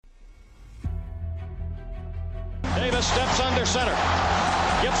Davis steps under center.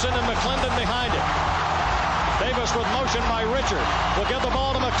 Gibson and McClendon behind it. Davis with motion by Richard. Will give the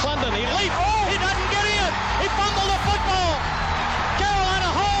ball to McClendon. He leaps. Oh, he doesn't get in. He fumbled the football. Carolina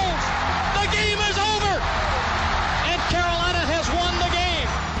holds. The game is over. And Carolina has won the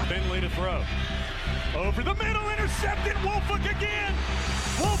game. Finley to throw. Over the middle, intercepted. Wolford again.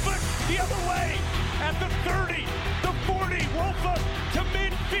 Wolford the other way at the 30, the 40. Wolford to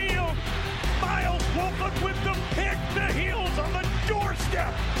midfield. Miles Wolford with the pick. The Heels on the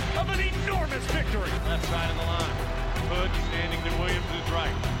doorstep of an enormous victory. Left side of the line. Hood standing to Williams'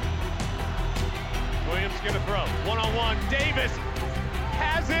 right. Williams gonna throw. One-on-one. Davis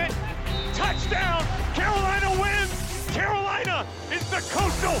has it. Touchdown. Carolina wins. Carolina is the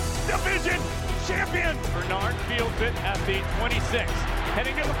Coastal Division champion. Bernard fields it at the 26.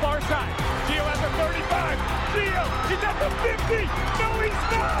 Heading to the far side. Gio at the 35. Gio, he's at the 50. No, he's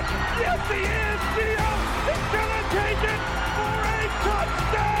not. Yes, he is. Gio is going to take it for a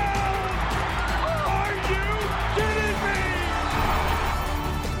touchdown. Are you kidding me?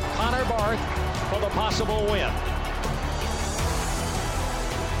 Connor Barth for the possible win.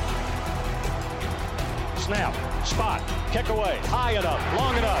 Snap, spot, kick away, high enough,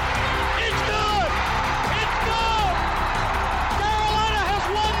 long enough. It's good! It's good! Carolina has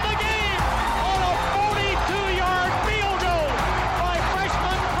won the game on a 42-yard field goal by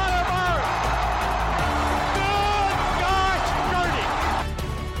freshman Connor Barth. Good gosh, dirty.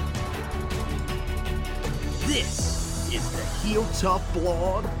 This is the Heel Tough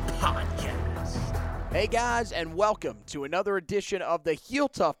Blog Podcast. Hey guys, and welcome to another edition of the Heel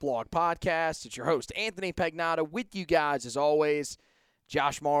Tough Blog Podcast. It's your host, Anthony Pagnotta, with you guys as always.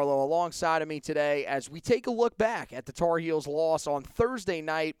 Josh Marlowe alongside of me today as we take a look back at the Tar Heels' loss on Thursday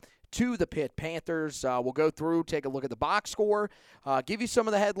night to the Pitt Panthers. We'll go through, take a look at the box score, give you some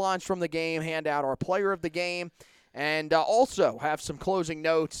of the headlines from the game, hand out our player of the game, and also have some closing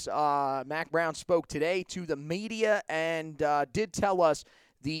notes. Mack Brown spoke today to the media and did tell us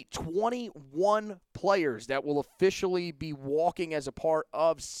the 21 players that will officially be walking as a part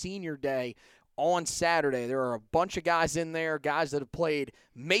of Senior Day on Saturday. There are a bunch of guys in there, guys that have played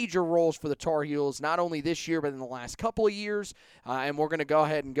major roles for the Tar Heels, not only this year, but in the last couple of years. And we're going to go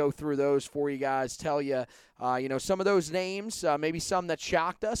ahead and go through those for you guys, tell you, some of those names, maybe some that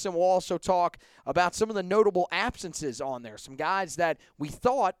shocked us. And we'll also talk about some of the notable absences on there. Some guys that we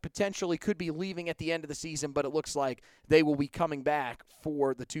thought potentially could be leaving at the end of the season, but it looks like they will be coming back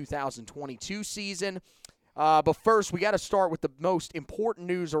for the 2022 season. But first, we got to start with the most important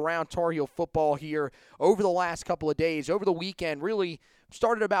news around Tar Heel football here over the last couple of days. Over the weekend, really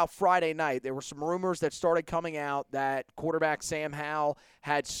started about Friday night. There were some rumors that started coming out that quarterback Sam Howell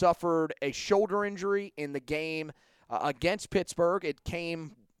had suffered a shoulder injury in the game against Pittsburgh. It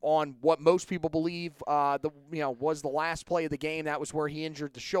came on what most people believe was the last play of the game. That was where he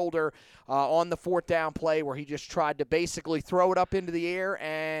injured the shoulder on the fourth down play, where he just tried to basically throw it up into the air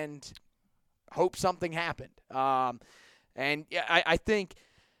and hope something happened. I think,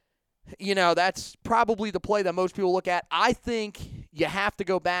 that's probably the play that most people look at. I think you have to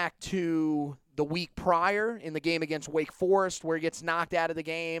go back to the week prior in the game against Wake Forest where he gets knocked out of the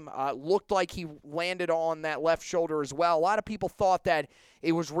game. Looked like he landed on that left shoulder as well. A lot of people thought that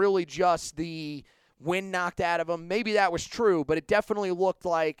it was really just the wind knocked out of him. Maybe that was true, but it definitely looked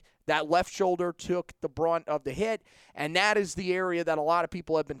like that left shoulder took the brunt of the hit, and that is the area that a lot of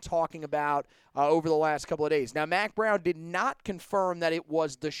people have been talking about over the last couple of days. Now, Mack Brown did not confirm that it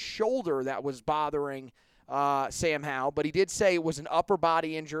was the shoulder that was bothering Sam Howell, but he did say it was an upper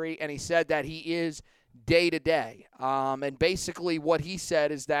body injury, and he said that he is day-to-day. And basically what he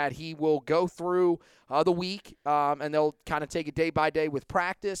said is that he will go through the week, and they'll kind of take it day by day with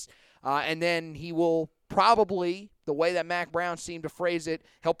practice, and then he will probably, the way that Mack Brown seemed to phrase it,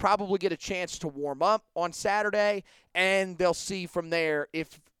 he'll probably get a chance to warm up on Saturday, and they'll see from there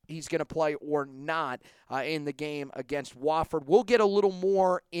if he's going to play or not in the game against Wofford. We'll get a little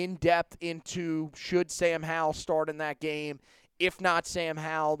more in-depth into should Sam Howell start in that game. If not Sam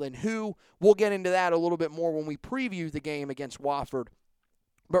Howell, then who? We'll get into that a little bit more when we preview the game against Wofford.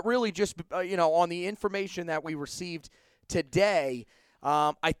 But really just, on the information that we received today,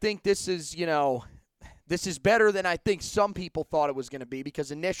 I think this is, this is better than I think some people thought it was going to be,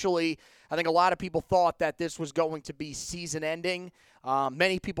 because initially I think a lot of people thought that this was going to be season-ending.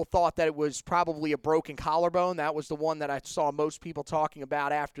 Many people thought that it was probably a broken collarbone. That was the one that I saw most people talking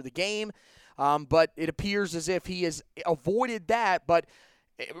about after the game. But it appears as if he has avoided that. But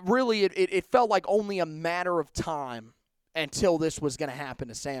it felt like only a matter of time until this was going to happen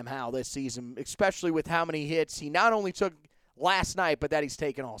to Sam Howell this season, especially with how many hits he not only took last night, but that he's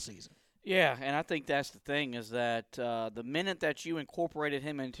taken all season. Yeah, and I think that's the thing is that the minute that you incorporated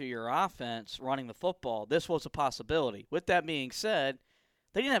him into your offense running the football, this was a possibility. With that being said,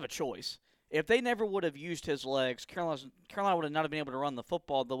 they didn't have a choice. If they never would have used his legs, Carolina would have not been able to run the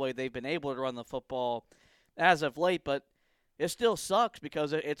football the way they've been able to run the football as of late. But it still sucks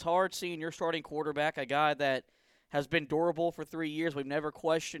because it's hard seeing your starting quarterback, a guy that has been durable for 3 years. We've never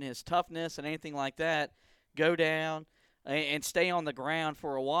questioned his toughness and anything like that, go down and stay on the ground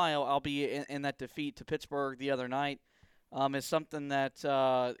for a while. I'll be in that defeat to Pittsburgh the other night is something that,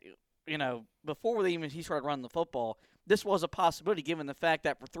 before he started running the football, this was a possibility given the fact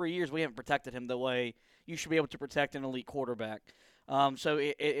that for 3 years we haven't protected him the way you should be able to protect an elite quarterback. So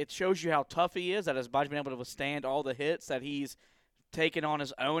it shows you how tough he is, that his body's been able to withstand all the hits that he's taken on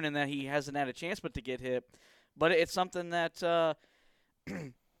his own and that he hasn't had a chance but to get hit. But it's something that,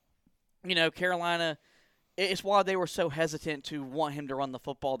 Carolina, it's why they were so hesitant to want him to run the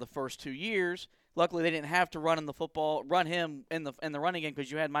football the first 2 years. Luckily, they didn't have to run him in the running game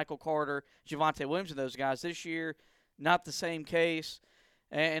because you had Michael Carter, Javonte Williams, and those guys. This year, not the same case.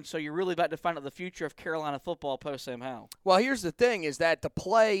 And so you're really about to find out the future of Carolina football post Sam Howell. Well, here's the thing is that the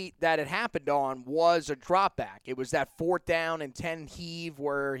play that it happened on was a drop back. It was that 4th down and 10 heave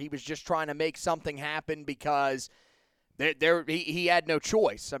where he was just trying to make something happen because he had no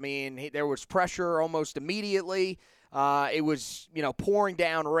choice. I mean, there was pressure almost immediately. It was, pouring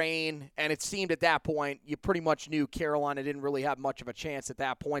down rain, and it seemed at that point you pretty much knew Carolina didn't really have much of a chance at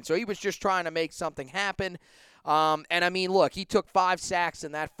that point. So he was just trying to make something happen. And, I mean, look, he took 5 sacks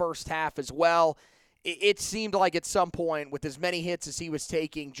in that first half as well. It seemed like at some point, with as many hits as he was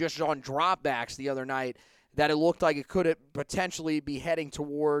taking just on dropbacks the other night, that it looked like it could potentially be heading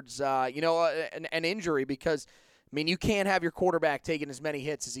towards, an injury because – I mean, you can't have your quarterback taking as many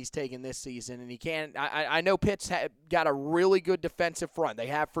hits as he's taken this season, and he can't. I know Pitt's got a really good defensive front. They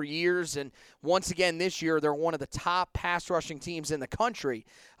have for years, and once again this year they're one of the top pass rushing teams in the country.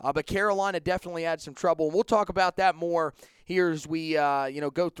 But Carolina definitely had some trouble, and we'll talk about that more here as we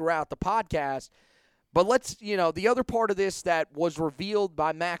go throughout the podcast. But let's, the other part of this that was revealed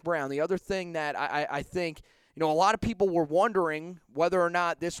by Mack Brown, the other thing that I think – a lot of people were wondering whether or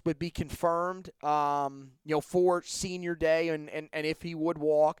not this would be confirmed, for senior day and if he would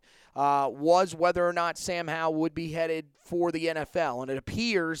walk, was whether or not Sam Howell would be headed for the NFL. And it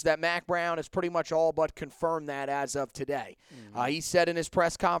appears that Mack Brown has pretty much all but confirmed that as of today. Mm-hmm. He said in his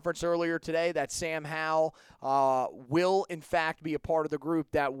press conference earlier today that Sam Howell will, in fact, be a part of the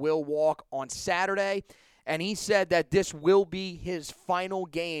group that will walk on Saturday. And he said that this will be his final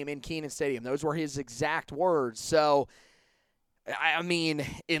game in Kenan Stadium. Those were his exact words. So, I mean,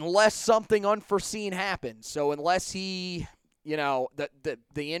 unless something unforeseen happens, so unless he, the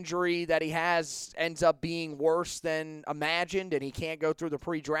injury that he has ends up being worse than imagined and he can't go through the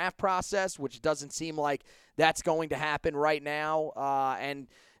pre-draft process, which doesn't seem like that's going to happen right now,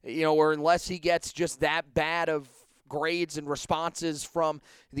 or unless he gets just that bad of grades and responses from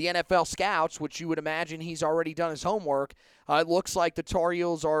the NFL scouts, which you would imagine he's already done his homework, it looks like the Tar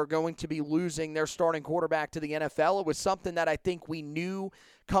Heels are going to be losing their starting quarterback to the NFL. It was something that I think we knew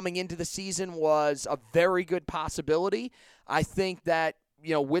coming into the season was a very good possibility. I think that,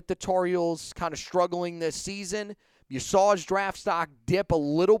 with the Tar Heels kind of struggling this season, you saw his draft stock dip a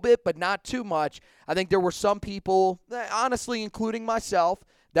little bit, but not too much. I think there were some people, honestly, including myself,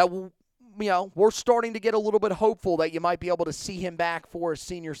 that we're starting to get a little bit hopeful that you might be able to see him back for his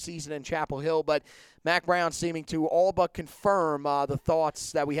senior season in Chapel Hill. But Mack Brown seeming to all but confirm the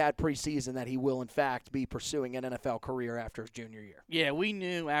thoughts that we had preseason that he will, in fact, be pursuing an NFL career after his junior year. Yeah, we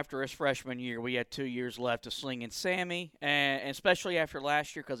knew after his freshman year we had 2 years left of slinging Sammy, and especially after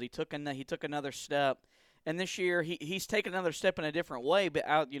last year because he took another step. And this year he's taken another step in a different way, but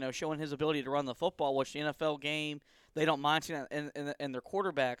showing his ability to run the football, which the NFL game, they don't mind seeing in their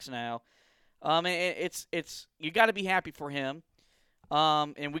quarterbacks now. It's you got to be happy for him,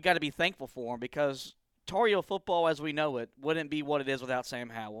 and we got to be thankful for him because Tar Heel football, as we know it, wouldn't be what it is without Sam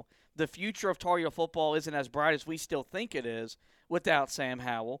Howell. The future of Tar Heel football isn't as bright as we still think it is without Sam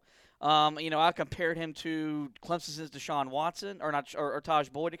Howell. I compared him to Clemson's Deshaun Watson, or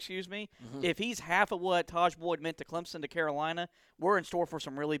Tajh Boyd, excuse me. Mm-hmm. If he's half of what Tajh Boyd meant to Clemson to Carolina, we're in store for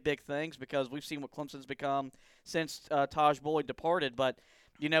some really big things because we've seen what Clemson's become since Tajh Boyd departed. But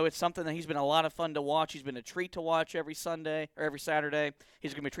it's something that he's been a lot of fun to watch. He's been a treat to watch every Sunday or every Saturday.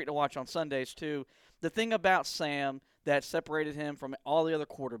 He's going to be a treat to watch on Sundays too. The thing about Sam that separated him from all the other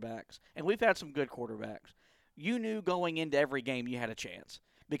quarterbacks, and we've had some good quarterbacks, you knew going into every game you had a chance.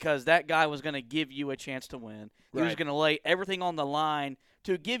 because that guy was going to give you a chance to win. He was going to lay everything on the line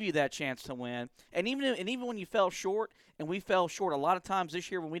to give you that chance to win. And even when you fell short, and we fell short a lot of times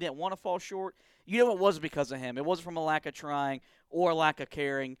this year when we didn't want to fall short, you know it wasn't because of him. It wasn't from a lack of trying or a lack of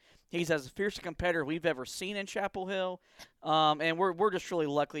caring. He's as fierce a competitor we've ever seen in Chapel Hill, and we're just really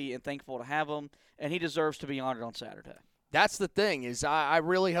lucky and thankful to have him, and he deserves to be honored on Saturday. That's the thing is I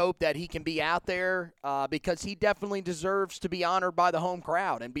really hope that he can be out there because he definitely deserves to be honored by the home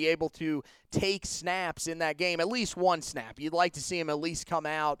crowd and be able to take snaps in that game, at least one snap. You'd like to see him at least come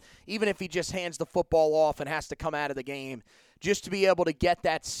out, even if he just hands the football off and has to come out of the game, just to be able to get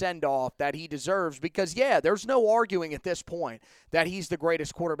that send-off that he deserves because, yeah, there's no arguing at this point that he's the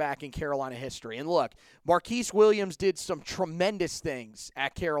greatest quarterback in Carolina history. And look, Marquise Williams did some tremendous things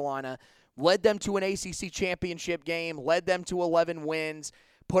at Carolina, led them to an ACC championship game, led them to 11 wins,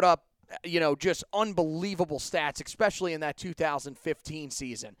 put up, just unbelievable stats, especially in that 2015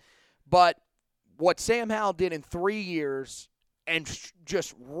 season. But what Sam Howell did in 3 years and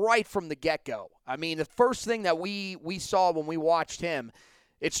just right from the get-go, I mean, the first thing that we saw when we watched him,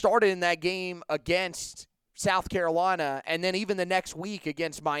 it started in that game against South Carolina, and then even the next week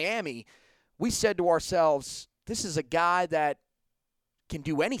against Miami, we said to ourselves, this is a guy that can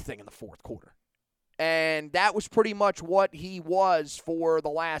do anything in the fourth quarter. And that was pretty much what he was for the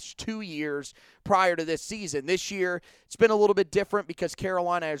last 2 years prior to this season. This year, it's been a little bit different because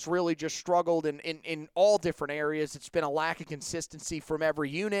Carolina has really just struggled in all different areas. It's been a lack of consistency from every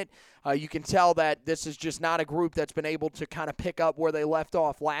unit. You can tell that this is just not a group that's been able to kind of pick up where they left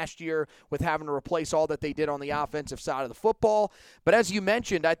off last year with having to replace all that they did on the offensive side of the football. But as you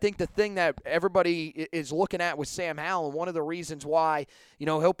mentioned, I think the thing that everybody is looking at with Sam Howell, and one of the reasons why,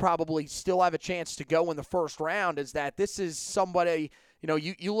 he'll probably still have a chance to go in the first round is that this is somebody,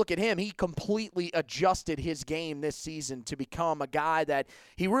 you look at him, he completely adjusted his game this season to become a guy that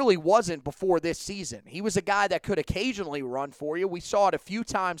he really wasn't before this season. He was a guy that could occasionally run for you. We saw it a few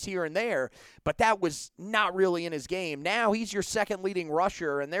times here and there, but that was not really in his game. Now he's your second leading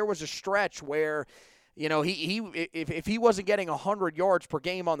rusher, and there was a stretch where if he wasn't getting 100 yards per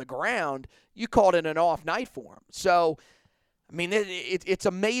game on the ground, you called it an off night for him. So, I mean, it's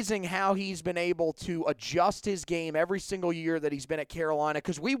amazing how he's been able to adjust his game every single year that he's been at Carolina,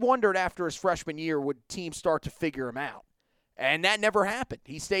 because we wondered after his freshman year would teams start to figure him out. And that never happened.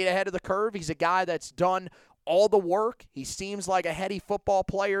 He stayed ahead of the curve. He's a guy that's done all the work. He seems like a heady football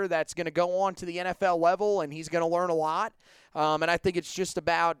player that's going to go on to the NFL level, and he's going to learn a lot. And I think it's just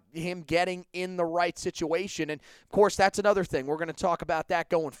about him getting in the right situation. And, of course, that's another thing. We're going to talk about that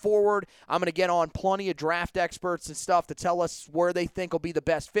going forward. I'm going to get on plenty of draft experts and stuff to tell us where they think will be the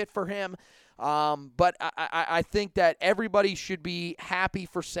best fit for him. But I think that everybody should be happy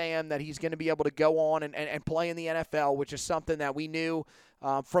for Sam that he's going to be able to go on and play in the NFL, which is something that we knew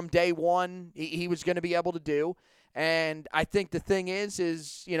from day one he was going to be able to do. And I think the thing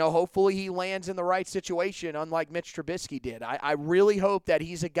is, hopefully he lands in the right situation, unlike Mitch Trubisky did. I really hope that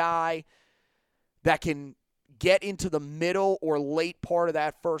he's a guy that can get into the middle or late part of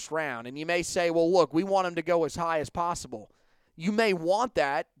that first round. And you may say, well, look, we want him to go as high as possible. You may want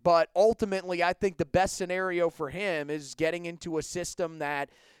that, but ultimately I think the best scenario for him is getting into a system that,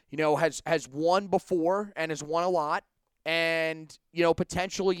 has won before and has won a lot. And,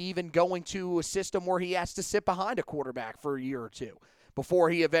 potentially even going to a system where he has to sit behind a quarterback for a year or two before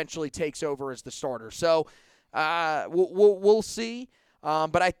he eventually takes over as the starter. So we'll see.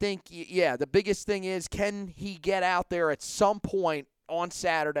 But I think, the biggest thing is, can he get out there at some point on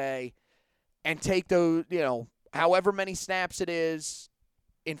Saturday and take those, however many snaps it is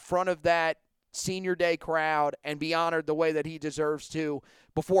in front of that senior day crowd and be honored the way that he deserves to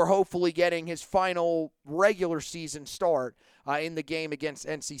before hopefully getting his final regular season start in the game against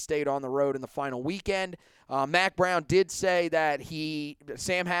NC State on the road in the final weekend. Mack Brown did say that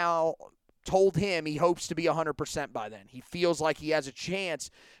Sam Howell told him he hopes to be 100% by then. He feels like he has a chance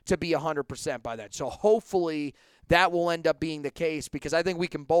to be 100% by then. So hopefully that will end up being the case, because I think we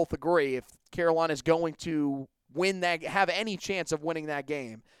can both agree if Carolina is going to have any chance of winning that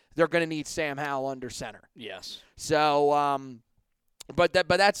game, they're going to need Sam Howell under center. Yes. So, but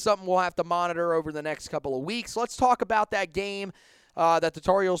that's something we'll have to monitor over the next couple of weeks. Let's talk about that game that the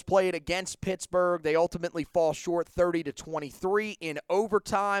Tar Heels played against Pittsburgh. They ultimately fall short 30-23 in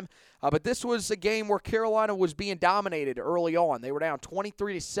overtime. But this was a game where Carolina was being dominated early on. They were down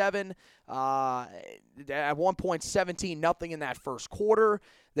 23-7. At one point, 17-0 in that first quarter.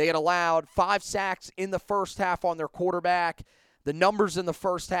 They had allowed 5 sacks in the first half on their quarterback. The numbers in the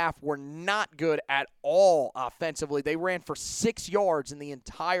first half were not good at all offensively. They ran for 6 yards in the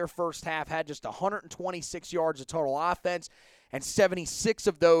entire first half, had just 126 yards of total offense, and 76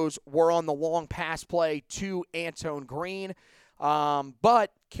 of those were on the long pass play to Antone Green.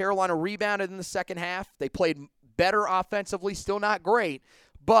 But Carolina rebounded in the second half. They played better offensively, still not great.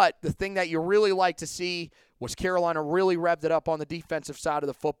 But the thing that you really like to see was Carolina really revved it up on the defensive side of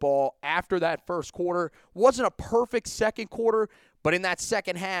the football after that first quarter. Wasn't a perfect second quarter, but in that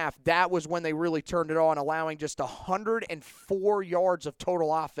second half, that was when they really turned it on, allowing just 104 yards of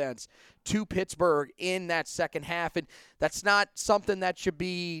total offense to Pittsburgh in that second half. And that's not something that should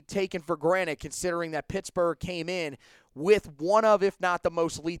be taken for granted, considering that Pittsburgh came in with one of, if not the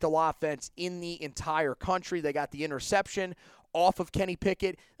most lethal offense in the entire country. They got the interception off of Kenny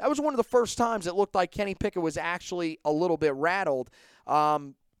Pickett. That was one of the first times it looked like Kenny Pickett was actually a little bit rattled.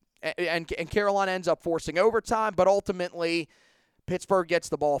 And Carolina ends up forcing overtime, but ultimately Pittsburgh gets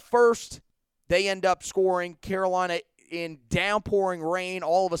the ball first. They end up scoring. Carolina, in downpouring rain,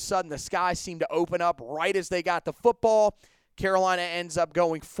 all of a sudden the skies seem to open up right as they got the football. Carolina ends up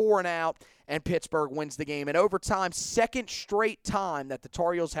going 4-and-out, and Pittsburgh wins the game in overtime. Second straight time that the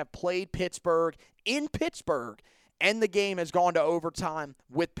Tar Heels have played Pittsburgh in Pittsburgh, and the game has gone to overtime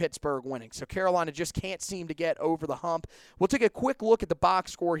with Pittsburgh winning. So Carolina just can't seem to get over the hump. We'll take a quick look at the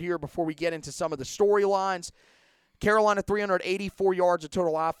box score here before we get into some of the storylines. Carolina, 384 yards of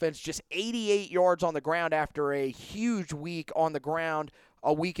total offense, just 88 yards on the ground after a huge week on the ground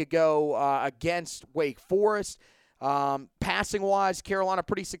a week ago against Wake Forest. Passing-wise, Carolina,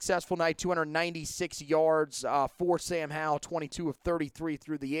 pretty successful night, 296 yards for Sam Howell, 22 of 33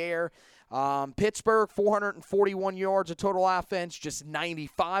 through the air. Pittsburgh, 441 yards of total offense, just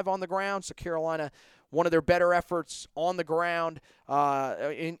 95 on the ground. So Carolina, one of their better efforts on the ground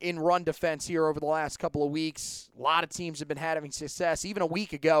in run defense here over the last couple of weeks. A lot of teams have been having success. Even a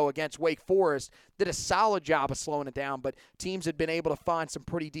week ago against Wake Forest, did a solid job of slowing it down, but teams had been able to find some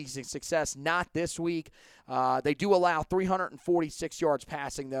pretty decent success. Not this week. They do allow 346 yards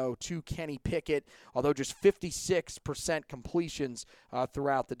passing, though, to Kenny Pickett, although just 56% completions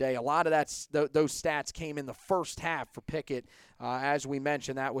throughout the day. A lot of those stats came in the first half for Pickett. As we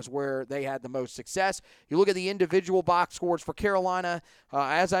mentioned, that was where they had the most success. You look at the individual box scores for Carolina.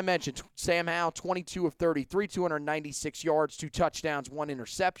 As I mentioned, Sam Howell, 22 of 33, 296 yards, 2 touchdowns, 1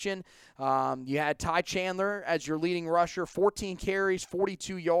 interception. You had Ty Chandler as your leading rusher, 14 carries,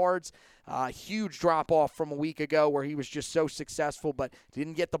 42 yards. Huge drop-off from a week ago where he was just so successful but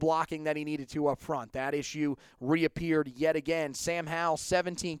didn't get the blocking that he needed to up front. That issue reappeared yet again. Sam Howell,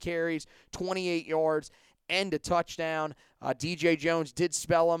 17 carries, 28 yards, and a touchdown. DJ Jones did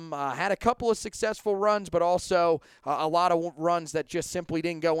spell him. Had a couple of successful runs, but also a lot of runs that just simply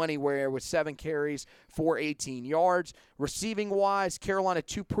didn't go anywhere with 7 carries for 18 yards. Receiving-wise, Carolina,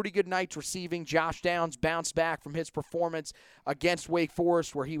 2 pretty good nights receiving. Josh Downs bounced back from his performance against Wake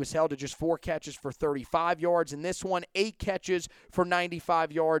Forest, where he was held to just 4 catches for 35 yards. In this one, 8 catches for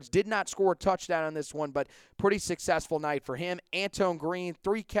 95 yards. Did not score a touchdown on this one, but pretty successful night for him. Antone Green,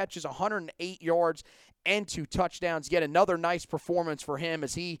 3 catches, 108 yards, and 2 touchdowns. Yet another nice performance for him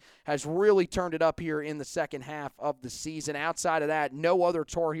as he has really turned it up here in the second half of the season. Outside of that, no other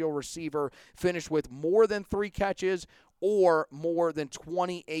Tar Heel receiver finished with more than 3 catches or more than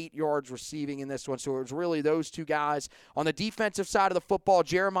 28 yards receiving in this one. So it was really those 2 guys. On the defensive side of the football,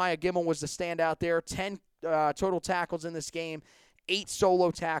 Jeremiah Gemmel was the standout there. 10 total tackles in this game, 8 solo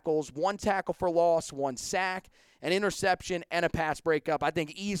tackles, 1 tackle for loss, 1 sack, an interception, and a pass breakup. I think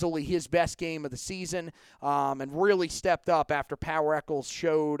easily his best game of the season, and really stepped up after Power Echols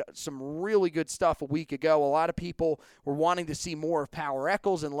showed some really good stuff a week ago. A lot of people were wanting to see more of Power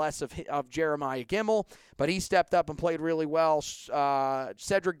Echols and less of Jeremiah Gemmel, but he stepped up and played really well.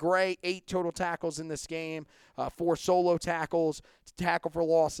 Cedric Gray, 8 total tackles in this game, 4 solo tackles, tackle for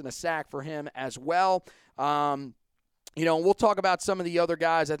loss, and a sack for him as well. We'll talk about some of the other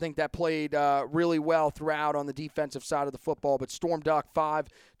guys I think that played really well throughout on the defensive side of the football. But Storm Duck, 5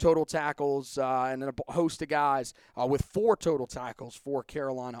 total tackles, and a host of guys with 4 total tackles for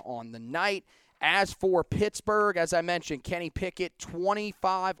Carolina on the night. As for Pittsburgh, as I mentioned, Kenny Pickett,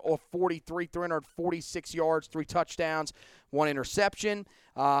 25 of 43, 346 yards, 3 touchdowns, 1 interception.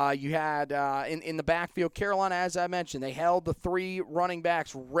 You had in the backfield, Carolina, as I mentioned, they held the 3 running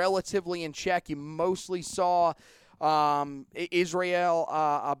backs relatively in check. You mostly saw Israel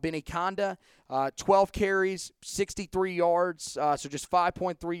Benikanda, 12 carries, 63 yards, so just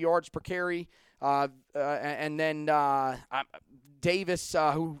 5.3 yards per carry. And then Davis,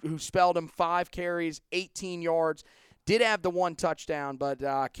 who spelled him, 5 carries, 18 yards. did have the one touchdown, but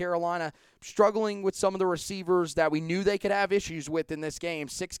Carolina struggling with some of the receivers that we knew they could have issues with in this game.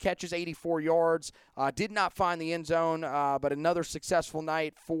 6 catches, 84 yards. Did not find the end zone, but another successful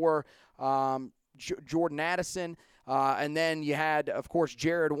night for Jordan Addison. And then you had, of course,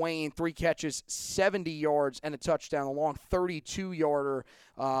 Jared Wayne, 3 catches, 70 yards, and a touchdown, a long 32-yarder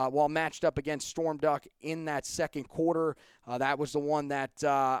while matched up against Storm Duck in that second quarter. That was the one that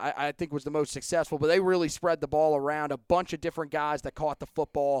I think was the most successful, but they really spread the ball around. A bunch of different guys that caught the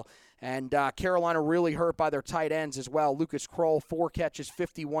football, and Carolina really hurt by their tight ends as well. Lucas Kroll, 4 catches,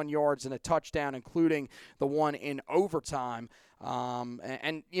 51 yards, and a touchdown, including the one in overtime.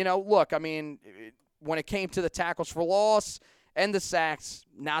 And look, I mean, when it came to the tackles for loss and the sacks,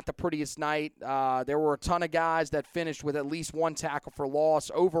 not the prettiest night. There were a ton of guys that finished with at least 1 tackle for loss.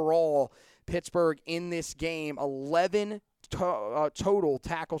 Overall, Pittsburgh in this game, 11 total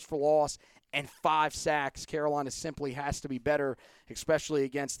tackles for loss and 5 sacks. Carolina simply has to be better, especially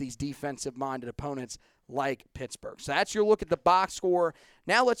against these defensive-minded opponents like Pittsburgh. So that's your look at the box score.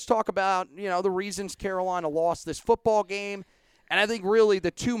 Now let's talk about, the reasons Carolina lost this football game. And I think really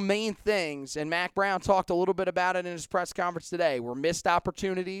the 2 main things, and Mack Brown talked a little bit about it in his press conference today, were missed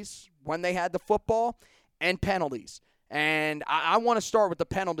opportunities when they had the football and penalties. And I want to start with the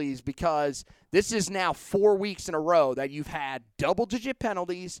penalties because this is now 4 weeks in a row that you've had double-digit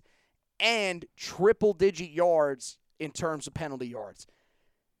penalties and triple-digit yards in terms of penalty yards.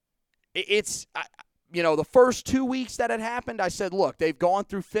 It's, the first 2 weeks that it happened, I said, look, they've gone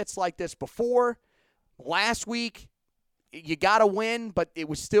through fits like this before. Last week, you got to win, but it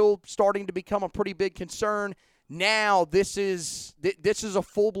was still starting to become a pretty big concern. Now this is a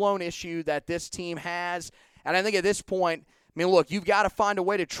full-blown issue that this team has. And I think at this point, look, you've got to find a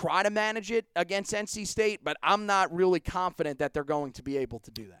way to try to manage it against NC State, but I'm not really confident that they're going to be able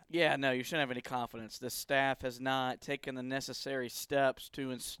to do that. Yeah, no, you shouldn't have any confidence. The staff has not taken the necessary steps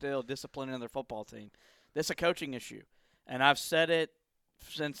to instill discipline in their football team. This is a coaching issue. And I've said it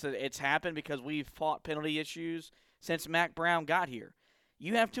since it's happened because we've fought penalty issues since Mack Brown got here.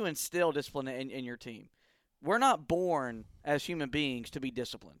 You have to instill discipline in your team. We're not born as human beings to be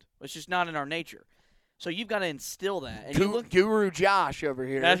disciplined. It's just not in our nature. So you've got to instill that. And Guru Josh over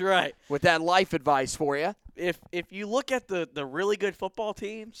here. That's right. With that life advice for you. If you look at the really good football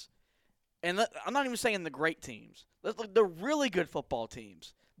teams, and I'm not even saying the great teams, the really good football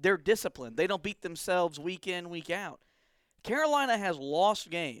teams, they're disciplined. They don't beat themselves week in, week out. Carolina has lost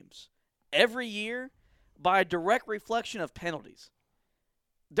games every year by a direct reflection of penalties.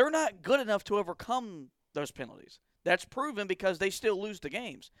 They're not good enough to overcome those penalties. That's proven because they still lose the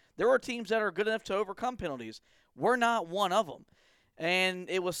games. There are teams that are good enough to overcome penalties. We're not one of them. And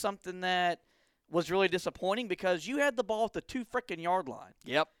it was something that was really disappointing because you had the ball at the 2-yard line.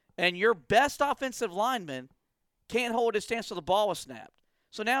 Yep. And your best offensive lineman can't hold his stance till the ball was snapped.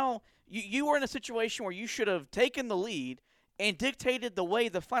 So now you were in a situation where you should have taken the lead and dictated the way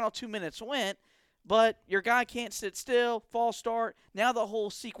the final 2 minutes went, but your guy can't sit still, false start. Now the whole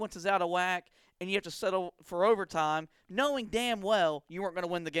sequence is out of whack, and you have to settle for overtime, knowing damn well you weren't going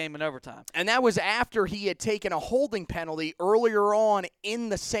to win the game in overtime. And that was after he had taken a holding penalty earlier on in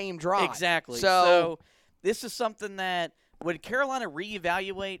the same drive. Exactly. So this is something that when Carolina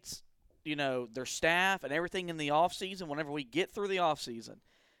reevaluates, their staff and everything in the offseason, whenever we get through the offseason,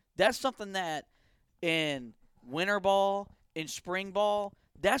 that's something that in winter ball, in spring ball,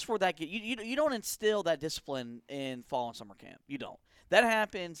 that's where that you don't instill that discipline in fall and summer camp. You don't. That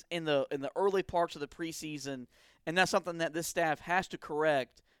happens in the early parts of the preseason, and that's something that this staff has to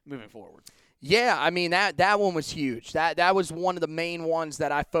correct moving forward. Yeah, that one was huge. That was one of the main ones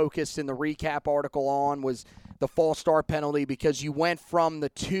that I focused in the recap article on was the false start penalty because you went from the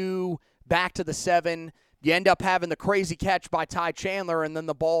 2 back to the 7. You end up having the crazy catch by Ty Chandler, and then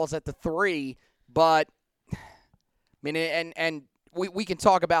the ball's at the 3. But and we can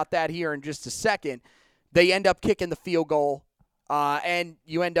talk about that here in just a second. They end up kicking the field goal, and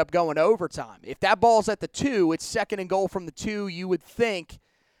you end up going to overtime. If that ball's at the 2, it's 2nd and goal from the 2, you would think,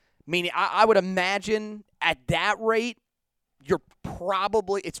 I would imagine at that rate,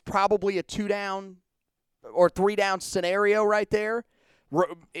 it's probably a 2-down or 3-down scenario right there,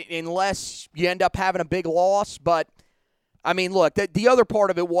 unless you end up having a big loss. But look, the other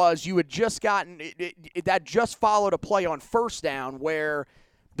part of it was you had just gotten that just followed a play on first down where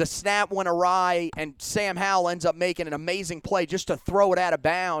the snap went awry and Sam Howell ends up making an amazing play just to throw it out of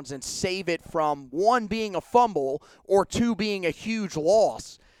bounds and save it from 1 being a fumble or 2 being a huge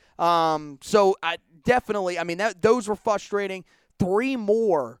loss. So I definitely, those were frustrating. 3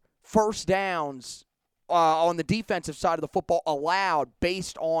 more first downs on the defensive side of the football allowed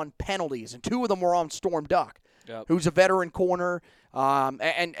based on penalties, and 2 of them were on Storm Duck. who's a veteran corner.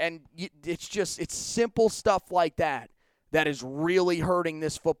 It's simple stuff like that is really hurting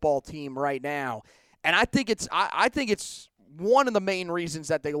this football team right now. And I think it's one of the main reasons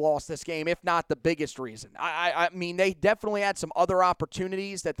that they lost this game, if not the biggest reason. I mean, they definitely had some other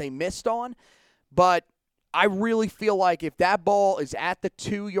opportunities that they missed on, but I really feel like if that ball is at the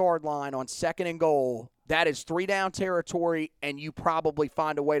 2-yard line on 2nd and goal, that is 3-down territory, and you probably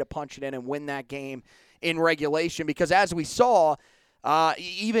find a way to punch it in and win that game in regulation. Because as we saw,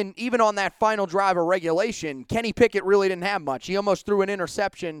 even on that final drive of regulation, Kenny Pickett really didn't have much. He almost threw an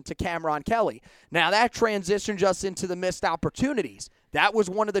interception to Cameron Kelly. Now, that transitioned just into the missed opportunities. That was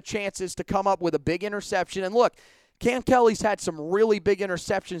one of the chances to come up with a big interception. And look, Cam Kelly's had some really big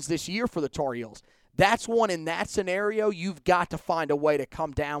interceptions this year for the Tar Heels. That's one in that scenario. You've got to find a way to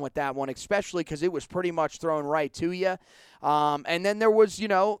come down with that one, especially because it was pretty much thrown right to you. And then there was,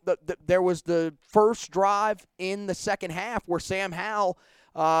 there was the first drive in the second half where Sam Howell,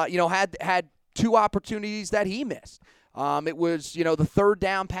 had 2 opportunities that he missed. It was, the 3rd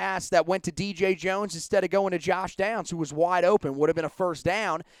down pass that went to DJ Jones instead of going to Josh Downs, who was wide open, would have been a first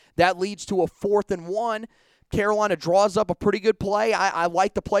down. That leads to a 4th and 1. Carolina draws up a pretty good play. I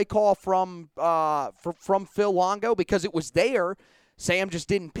like the play call from Phil Longo because it was there. Sam just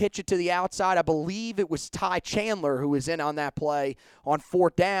didn't pitch it to the outside. I believe it was Ty Chandler who was in on that play on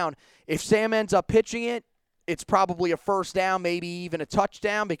 4th down. If Sam ends up pitching it, it's probably a first down, maybe even a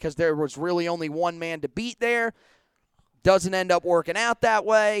touchdown because there was really only one man to beat there. Doesn't end up working out that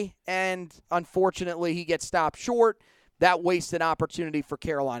way, and unfortunately he gets stopped short. That wasted opportunity for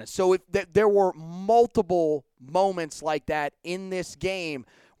Carolina. So there were multiple moments like that in this game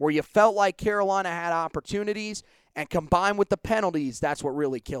where you felt like Carolina had opportunities, and combined with the penalties, that's what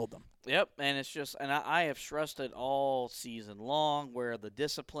really killed them. Yep, and it's just, and I have stressed it all season long where the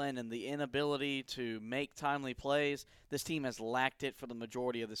discipline and the inability to make timely plays, this team has lacked it for the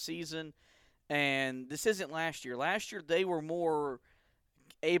majority of the season. And this isn't last year. Last year they were more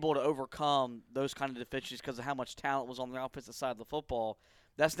able to overcome those kind of deficiencies because of how much talent was on the offensive side of the football.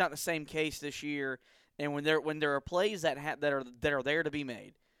 That's not the same case this year. And when there are plays that are there to be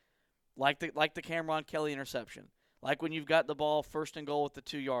made, like the Cameron Kelly interception, like when you've got the ball 1st and goal at the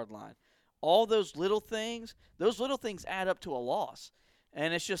 2-yard line, all those little things add up to a loss.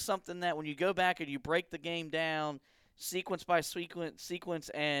 And it's just something that when you go back and you break the game down sequence by sequence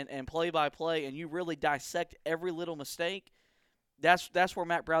and play by play, and you really dissect every little mistake, that's where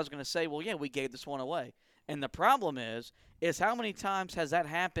Matt Brown's going to say, well, yeah, we gave this one away. And the problem is how many times has that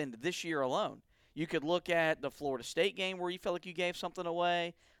happened this year alone? You could look at the Florida State game where you felt like you gave something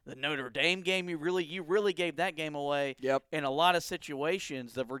away. The Notre Dame game, you really gave that game away. Yep. In a lot of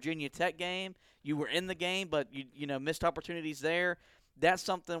situations, the Virginia Tech game, you were in the game, but you missed opportunities there. That's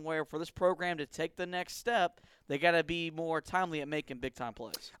something where for this program to take the next step, they got to be more timely at making big-time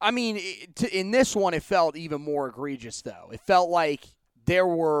plays. I mean, in this one, it felt even more egregious, though. It felt like there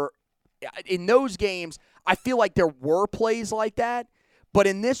were – in those games, I feel like there were plays like that. But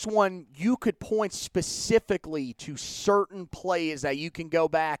in this one, you could point specifically to certain plays that you can go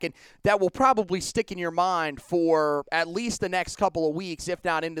back and that will probably stick in your mind for at least the next couple of weeks, if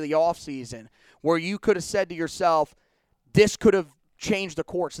not into the offseason, where you could have said to yourself, this could have changed the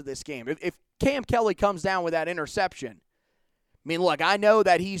course of this game. If Cam Kelly comes down with that interception, I mean, look, I know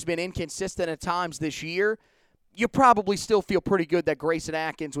that he's been inconsistent at times this year. You probably still feel pretty good that Grayson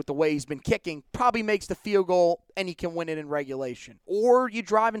Atkins, with the way he's been kicking, probably makes the field goal and he can win it in regulation. Or you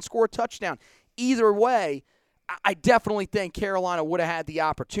drive and score a touchdown. Either way, I definitely think Carolina would have had the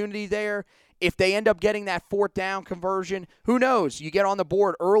opportunity there. If they end up getting that 4th down conversion, who knows? You get on the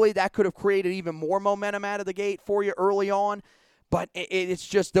board early, that could have created even more momentum out of the gate for you early on. But it's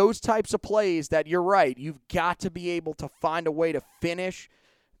just those types of plays that you're right. You've got to be able to find a way to finish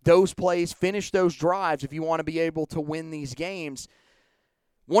those plays, finish those drives if you want to be able to win these games.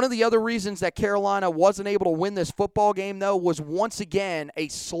 One of the other reasons that Carolina wasn't able to win this football game, though, was once again a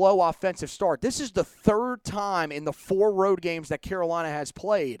slow offensive start. This is the 3rd time in the 4 road games that Carolina has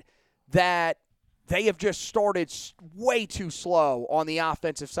played that they have just started way too slow on the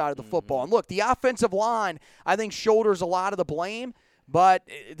offensive side of the football. And look, the offensive line, I think, shoulders a lot of the blame, but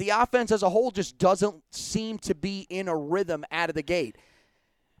the offense as a whole just doesn't seem to be in a rhythm out of the gate.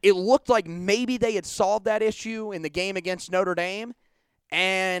 It looked like maybe they had solved that issue in the game against Notre Dame,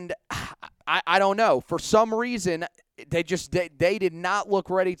 and I don't know. For some reason, they did not look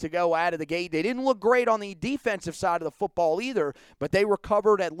ready to go out of the gate. They didn't look great on the defensive side of the football either, but they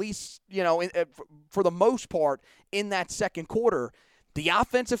recovered at least, for the most part in that second quarter. The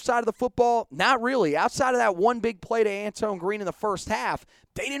offensive side of the football, not really. Outside of that one big play to Antone Green in the first half,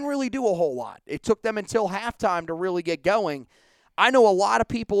 they didn't really do a whole lot. It took them until halftime to really get going. I know a lot of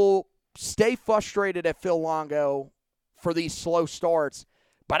people stay frustrated at Phil Longo for these slow starts,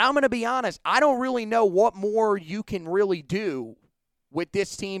 but I'm going to be honest, I don't really know what more you can really do with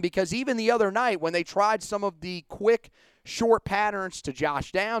this team, because even the other night when they tried some of the quick, short patterns to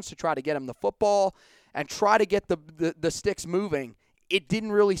Josh Downs to try to get him the football and try to get the sticks moving, it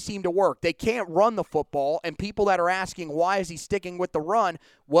didn't really seem to work. They can't run the football, and people that are asking, why is he sticking with the run?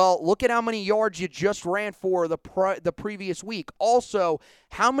 Well, look at how many yards you just ran for the previous week. Also,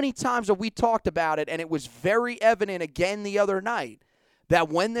 how many times have we talked about it, and it was very evident again the other night, that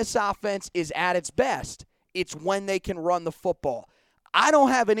when this offense is at its best, it's when they can run the football. I don't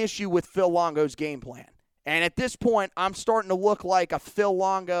have an issue with Phil Longo's game plan. And at this point, I'm starting to look like a Phil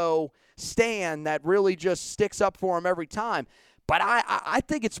Longo stan that really just sticks up for him every time. But I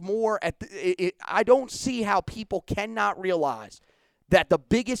think it's more I don't see how people cannot realize that the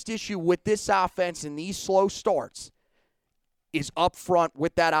biggest issue with this offense and these slow starts is up front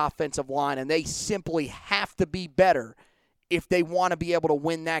with that offensive line, and they simply have to be better if they want to be able to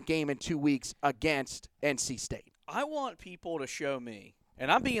win that game in 2 weeks against NC State. I want people to show me,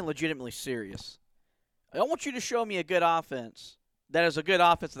 and I'm being legitimately serious, I don't want you to show me a good offense that is a good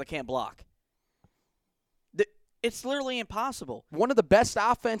offense that can't block. It's literally impossible. One of the best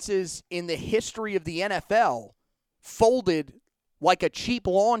offenses in the history of the NFL folded like a cheap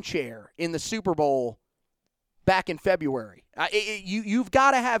lawn chair in the Super Bowl back in February. You've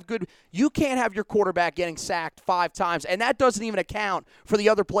got to have good – you can't have your quarterback getting sacked 5 times, and that doesn't even account for the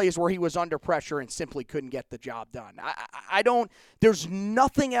other plays where he was under pressure and simply couldn't get the job done. I don't – there's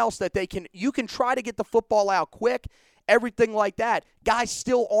nothing else that they can – you can try to get the football out quick, everything like that. Guys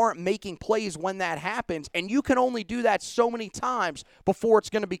still aren't making plays when that happens, and you can only do that so many times before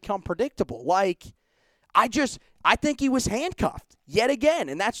it's going to become predictable. Like, I think he was handcuffed yet again,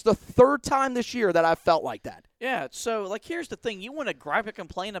 and that's the 3rd time this year that I've felt like that. Yeah, so, like, here's the thing. You want to gripe and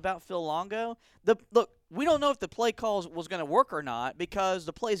complain about Phil Longo? Look, we don't know if the play call was going to work or not because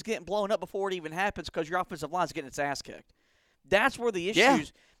the play's getting blown up before it even happens because your offensive line's getting its ass kicked. That's where the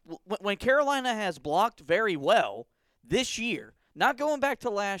issues when Carolina has blocked very well this year, not going back to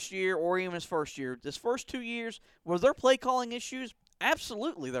last year or even his first year, this first 2 years, were there play calling issues?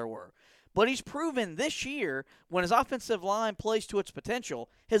 Absolutely there were. But he's proven this year when his offensive line plays to its potential,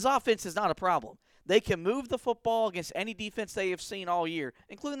 his offense is not a problem. They can move the football against any defense they have seen all year,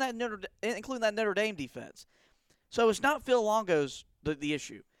 including that Notre Dame defense. So it's not Phil Longo's the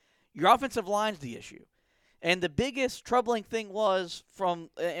issue. Your offensive line's the issue. And the biggest troubling thing was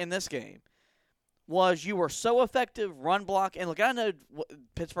in this game was you were so effective run block. And look, I know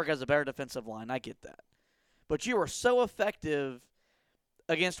Pittsburgh has a better defensive line. I get that. But you were so effective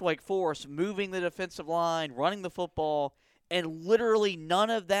against Wake Forest, moving the defensive line, running the football, and literally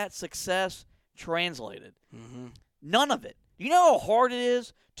none of that success translated. Mm-hmm. None of it. You know how hard it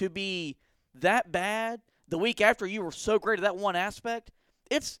is to be that bad the week after you were so great at that one aspect?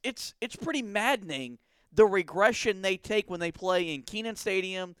 It's pretty maddening, the regression they take when they play in Kenan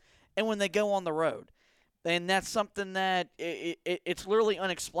Stadium and when they go on the road. And that's something that it's literally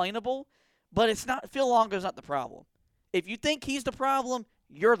unexplainable, but it's not. Phil Longo's not the problem. If you think he's the problem,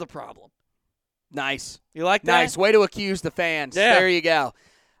 you're the problem. Nice. You like that? Nice. Way to accuse the fans. Yeah. There you go.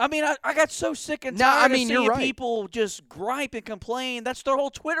 I mean, I got so sick and tired of seeing you're right. people just gripe and complain. That's their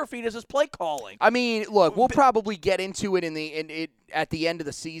whole Twitter feed is this play calling. I mean, look, we'll probably get into it at the end of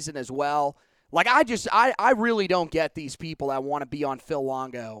the season as well. Like, I really don't get these people that want to be on Phil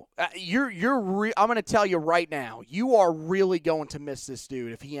Longo. I'm going to tell you right now, you are really going to miss this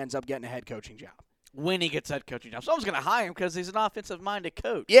dude if he ends up getting a head coaching job. When he gets head coaching job. Someone's going to hire him because he's an offensive-minded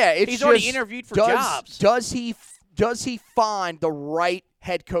coach. Yeah, he's already interviewed for jobs. Does he find the right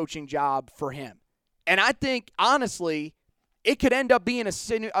head coaching job for him? And I think, honestly, it could end up being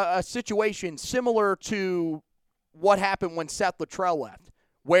a situation similar to what happened when Seth Luttrell left,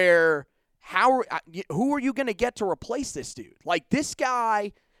 where who are you going to get to replace this dude? Like, this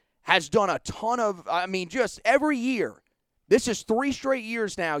guy has done a ton of, just every year. This is 3 straight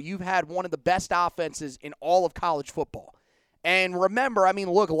years now you've had one of the best offenses in all of college football. And remember,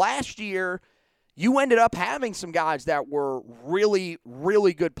 look, last year you ended up having some guys that were really,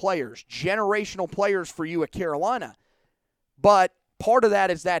 really good players, generational players for you at Carolina. But part of that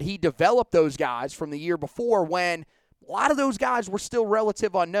is that he developed those guys from the year before when a lot of those guys were still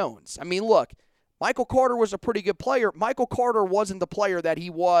relative unknowns. Look, Michael Carter was a pretty good player. Michael Carter wasn't the player that he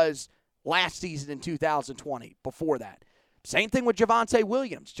was last season in 2020 before that. Same thing with Javonte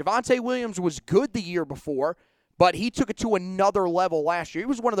Williams. Javonte Williams was good the year before, but he took it to another level last year. He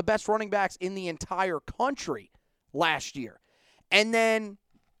was one of the best running backs in the entire country last year. And then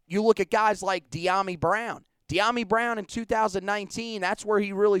you look at guys like Dyami Brown. Dyami Brown in 2019, that's where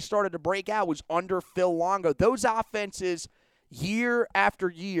he really started to break out, was under Phil Longo. Those offenses, year after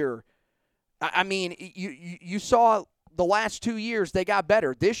year, I mean, you saw the last 2 years they got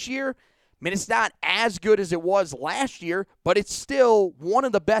better. This year, I mean, it's not as good as it was last year, but it's still one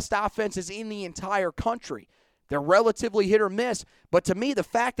of the best offenses in the entire country. They're relatively hit or miss, but to me, the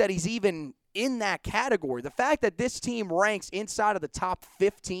fact that he's even in that category, the fact that this team ranks inside of the top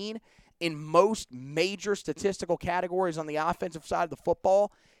 15 in most major statistical categories on the offensive side of the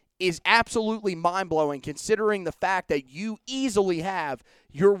football is absolutely mind-blowing, considering the fact that you easily have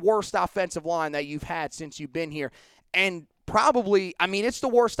your worst offensive line that you've had since you've been here. And probably, I mean, it's the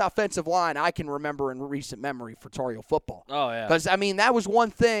worst offensive line I can remember in recent memory for Tar Heel football. Oh, yeah. Because, I mean, that was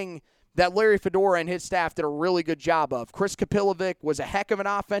one thing that Larry Fedora and his staff did a really good job of. Chris Kapilovic was a heck of an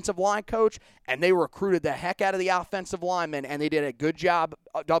offensive line coach, and they recruited the heck out of the offensive linemen, and they did a good job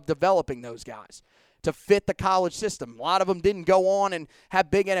of developing those guys to fit the college system. A lot of them didn't go on and have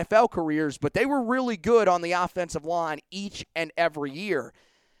big NFL careers, but they were really good on the offensive line each and every year.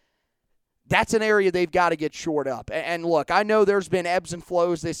 That's an area they've got to get shored up. And look, I know there's been ebbs and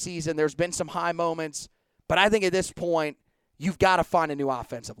flows this season. There's been some high moments, but I think at this point, you've got to find a new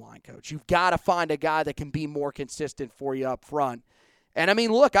offensive line coach. You've got to find a guy that can be more consistent for you up front. And, I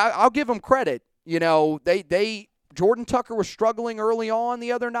mean, look, I'll give them credit. You know, Jordan Tucker was struggling early on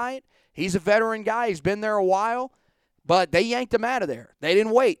the other night. He's a veteran guy. He's been there a while. But they yanked him out of there. They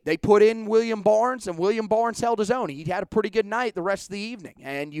didn't wait. They put in William Barnes, and William Barnes held his own. He had a pretty good night the rest of the evening.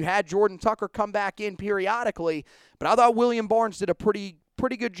 And you had Jordan Tucker come back in periodically. But I thought William Barnes did a pretty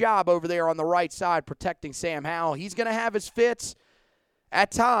good job over there on the right side protecting Sam Howell. He's going to have his fits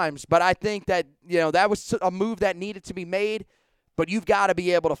at times, but I think that, you know, that was a move that needed to be made. But you've got to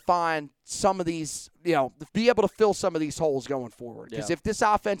be able to find some of these, you know, be able to fill some of these holes going forward. Because if this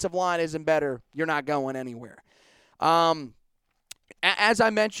offensive line isn't better, you're not going anywhere. As I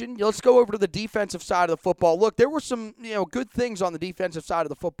mentioned, let's go over to the defensive side of the football. Look, there were some, you know, good things on the defensive side of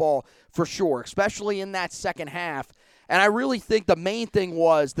the football for sure, especially in that second half. And I really think the main thing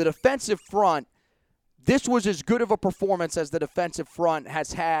was the defensive front. This was as good of a performance as the defensive front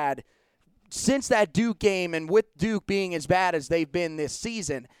has had since that Duke game, and with Duke being as bad as they've been this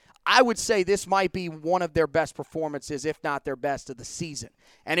season, I would say this might be one of their best performances, if not their best of the season.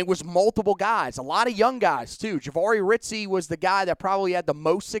 And it was multiple guys, a lot of young guys too. Jahvaree Ritzie was the guy that probably had the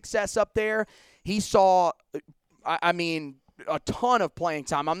most success up there. He saw, I mean, a ton of playing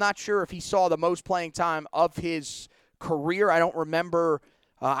time. I'm not sure if he saw the most playing time of his career. I don't remember.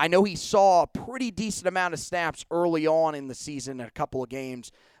 I know he saw a pretty decent amount of snaps early on in the season in a couple of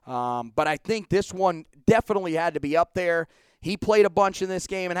games. But I think this one definitely had to be up there. He played a bunch in this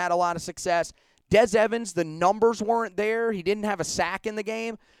game and had a lot of success. Des Evans, the numbers weren't there. He didn't have a sack in the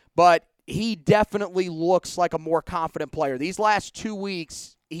game, but he definitely looks like a more confident player. These last 2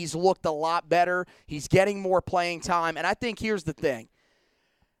 weeks, he's looked a lot better. He's getting more playing time. And I think here's the thing.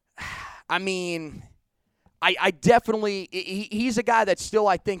 I mean, I definitely – he's a guy that still,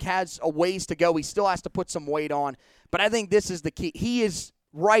 I think, has a ways to go. He still has to put some weight on. But I think this is the key. He is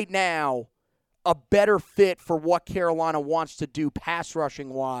right now a better fit for what Carolina wants to do pass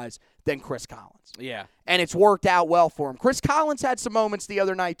rushing-wise than Chris Collins. Yeah. And it's worked out well for him. Chris Collins had some moments the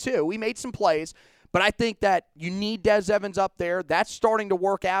other night, too. He made some plays. But I think that you need Des Evans up there. That's starting to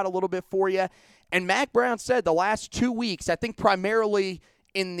work out a little bit for you. And Mack Brown said the last 2 weeks, I think primarily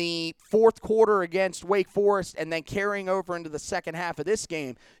in the fourth quarter against Wake Forest and then carrying over into the second half of this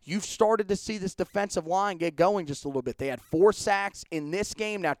game, you've started to see this defensive line get going just a little bit. They had 4 sacks in this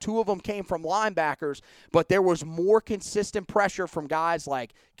game. Now, 2 of them came from linebackers, but there was more consistent pressure from guys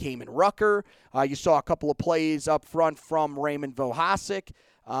like Kamen Rucker. You saw a couple of plays up front from Raymond Vohasek.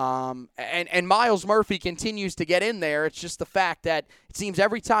 And Miles Murphy continues to get in there. It's just the fact that it seems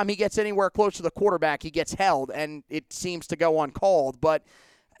every time he gets anywhere close to the quarterback, he gets held, and it seems to go uncalled. But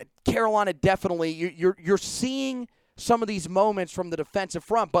Carolina definitely, you're seeing some of these moments from the defensive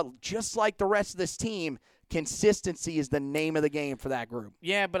front, but just like the rest of this team, consistency is the name of the game for that group.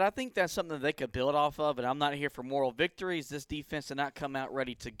 Yeah, but I think that's something that they could build off of, and I'm not here for moral victories. This defense did not come out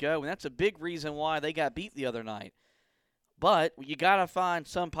ready to go, and that's a big reason why they got beat the other night. But you got to find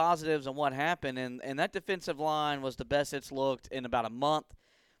some positives on what happened, and that defensive line was the best it's looked in about a month.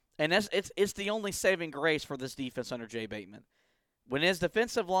 And it's the only saving grace for this defense under Jay Bateman. When his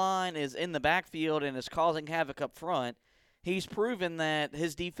defensive line is in the backfield and is causing havoc up front, he's proven that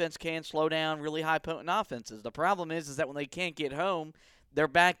his defense can slow down really high-potent offenses. The problem is that when they can't get home, their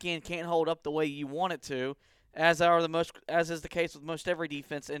back end can't hold up the way you want it to, as is the case with most every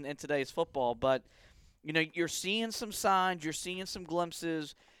defense in today's football. But you're seeing some signs, you're seeing some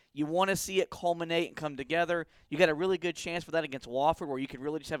glimpses. You want to see it culminate and come together. You got a really good chance for that against Wofford, where you could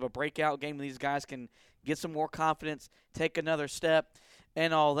really just have a breakout game where these guys can get some more confidence, take another step,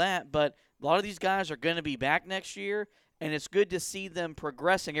 and all that. But a lot of these guys are going to be back next year, and it's good to see them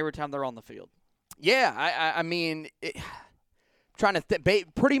progressing every time they're on the field. Yeah, I mean,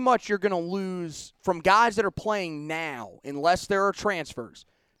 pretty much you're going to lose from guys that are playing now, unless there are transfers.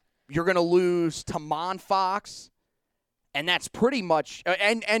 You're going to lose Tamon Fox. And that's pretty much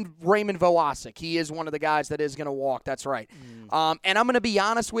and Raymond Voasic. He is one of the guys that is going to walk. That's right. And I'm going to be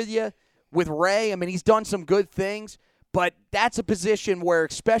honest with you, with Ray, I mean, he's done some good things, but that's a position where,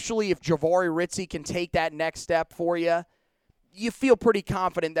 especially if Javari Ritzie can take that next step for you, you feel pretty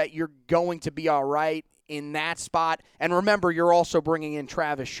confident that you're going to be all right in that spot. And remember, you're also bringing in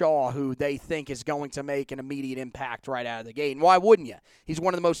Travis Shaw, who they think is going to make an immediate impact right out of the gate. And why wouldn't you? He's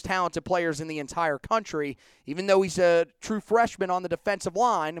one of the most talented players in the entire country, even though he's a true freshman on the defensive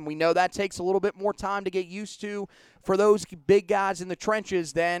line. And we know that takes a little bit more time to get used to for those big guys in the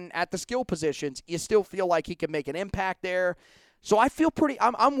trenches than at the skill positions. You still feel like he can make an impact there. So I feel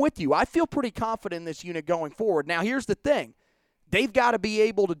I'm with you. I feel pretty confident in this unit going forward. Now, here's the thing. They've got to be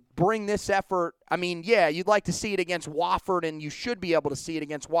able to bring this effort. I mean, yeah, you'd like to see it against Wofford, and you should be able to see it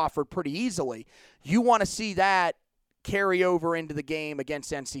against Wofford pretty easily. You want to see that carry over into the game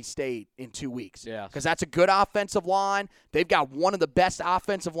against NC State in 2 weeks. Yeah. Because that's a good offensive line. They've got one of the best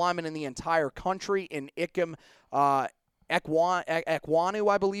offensive linemen in the entire country in Ikem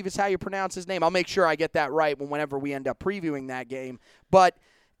Ekwonu, I believe is how you pronounce his name. I'll make sure I get that right whenever we end up previewing that game. But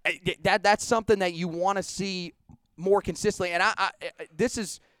that's something that you want to see more consistently, and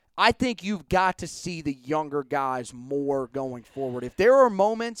I think you've got to see the younger guys more going forward. If there are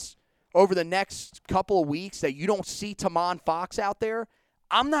moments over the next couple of weeks that you don't see Tamon Fox out there,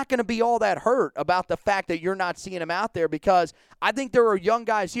 I'm not going to be all that hurt about the fact that you're not seeing him out there, because I think there are young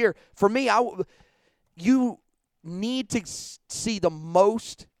guys here. For me, you need to see the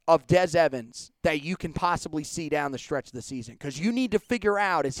most of Des Evans that you can possibly see down the stretch of the season, because you need to figure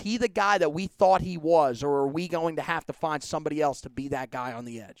out, is he the guy that we thought he was, or are we going to have to find somebody else to be that guy on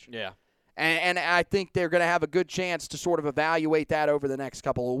the edge? Yeah. And I think they're going to have a good chance to sort of evaluate that over the next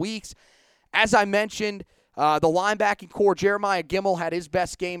couple of weeks. As I mentioned, the linebacking core, Jeremiah Gimmel had his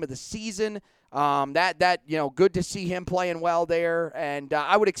best game of the season. Good to see him playing well there. And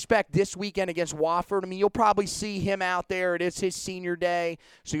I would expect this weekend against Wofford, I mean, you'll probably see him out there. It is his senior day,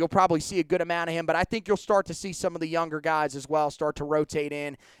 so you'll probably see a good amount of him. But I think you'll start to see some of the younger guys as well start to rotate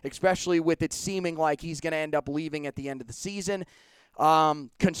in, especially with it seeming like he's going to end up leaving at the end of the season.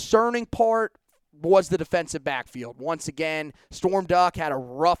 Concerning part was the defensive backfield. Once again, Storm Duck had a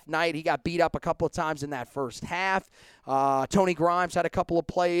rough night. He got beat up a couple of times in that first half. Tony Grimes had a couple of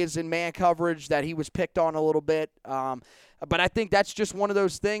plays in man coverage that he was picked on a little bit. But I think that's just one of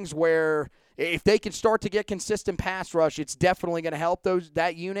those things where if they can start to get consistent pass rush, it's definitely going to help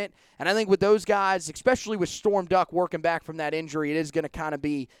that unit. And I think with those guys, especially with Storm Duck working back from that injury, it is going to kind of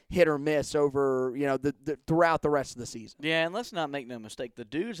be hit or miss over, throughout the rest of the season. Yeah, and let's not make no mistake. The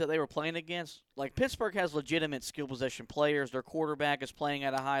dudes that they were playing against, like Pittsburgh has legitimate skill position players. Their quarterback is playing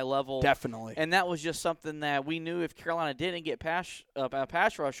at a high level. Definitely. And that was just something that we knew if Carolina didn't get pass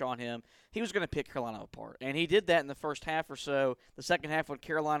rush on him, he was going to pick Carolina apart. And he did that in the first half or so. The second half, when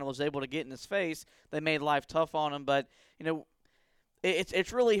Carolina was able to get in his face, they made life tough on him. But,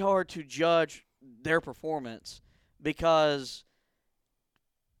 it's really hard to judge their performance because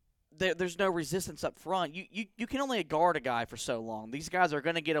there's no resistance up front. You can only guard a guy for so long. These guys are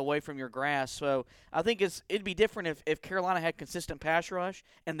going to get away from your grasp. So I think it'd be different if Carolina had consistent pass rush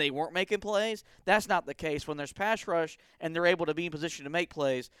and they weren't making plays. That's not the case. When there's pass rush and they're able to be in position to make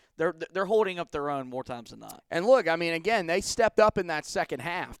plays, they're holding up their own more times than not. And look, I mean, again, they stepped up in that second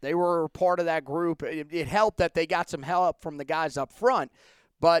half. They were part of that group. It helped that they got some help from the guys up front.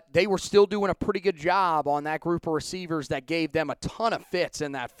 But they were still doing a pretty good job on that group of receivers that gave them a ton of fits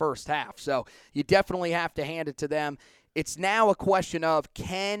in that first half. So you definitely have to hand it to them. It's now a question of,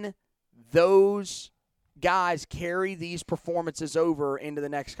 can those guys carry these performances over into the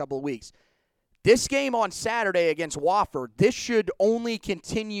next couple of weeks? This game on Saturday against Wofford, this should only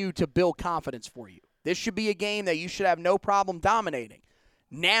continue to build confidence for you. This should be a game that you should have no problem dominating.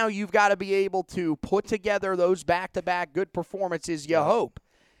 Now you've got to be able to put together those back-to-back good performances, you hope,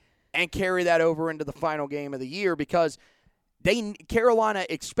 and carry that over into the final game of the year, because Carolina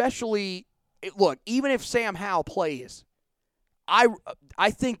especially, look, even if Sam Howell plays, I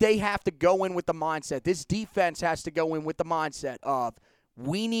think they have to go in with the mindset. This defense has to go in with the mindset of,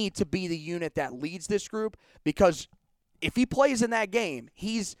 we need to be the unit that leads this group, because if he plays in that game,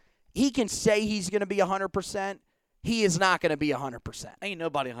 he can say he's going to be 100%. He is not going to be 100%. Ain't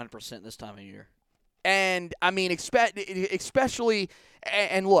nobody 100% this time of year. And I mean, especially,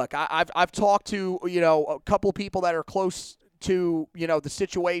 and look, I've talked to a couple of people that are close to the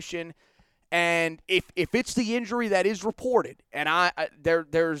situation, and if it's the injury that is reported, and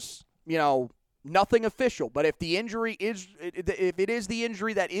there's nothing official, but if it is the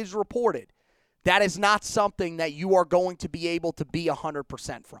injury that is reported, that is not something that you are going to be able to be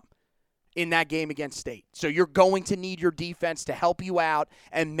 100% from in that game against State. So you're going to need your defense to help you out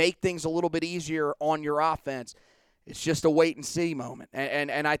and make things a little bit easier on your offense. It's just a wait-and-see moment.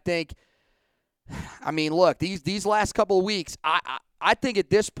 And I think, I mean, look, these last couple of weeks, I think at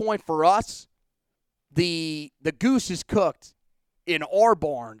this point for us, the goose is cooked in our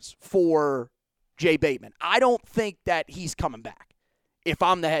barns for Jay Bateman. I don't think that he's coming back. If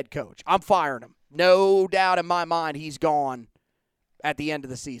I'm the head coach, I'm firing him. No doubt in my mind he's gone at the end of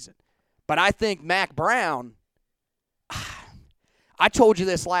the season. But I think Mack Brown, I told you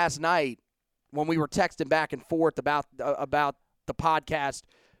this last night when we were texting back and forth about the podcast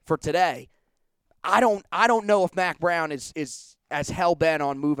for today. I don't know if Mack Brown is as hell-bent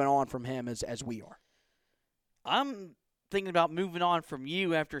on moving on from him as we are. I'm thinking about moving on from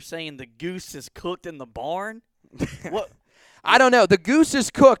you after saying the goose is cooked in the barn. What? I don't know. The goose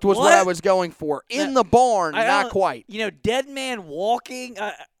is cooked was what I was going for. In the barn, not quite. Dead man walking.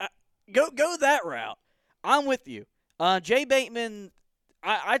 Go that route. I'm with you. Jay Bateman,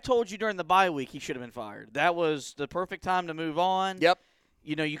 I told you during the bye week he should have been fired. That was the perfect time to move on. Yep.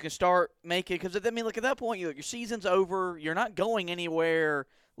 You can start making – because, I mean, look, at that point, your season's over. You're not going anywhere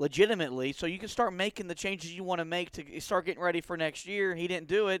legitimately, so you can start making the changes you want to make to start getting ready for next year. He didn't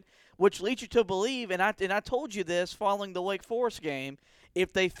do it, which leads you to believe, and I told you this following the Wake Forest game,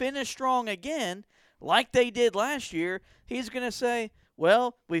 if they finish strong again, like they did last year, he's going to say,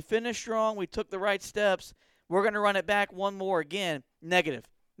 well, we finished strong. We took the right steps. We're going to run it back one more again. Negative.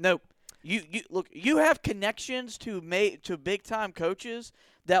 Nope. You have connections to big-time coaches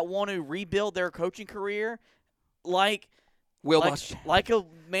that want to rebuild their coaching career like Will Muschamp.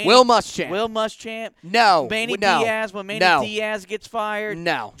 Will Muschamp. No. Manny Diaz. When Manny Diaz gets fired.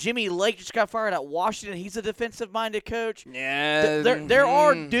 No. Jimmy Lake just got fired at Washington. He's a defensive-minded coach. Yeah. There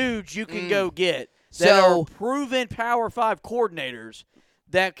are dudes you can go get that are proven Power 5 coordinators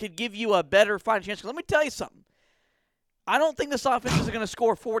that could give you a better fighting chance. Let me tell you something. I don't think this offense is going to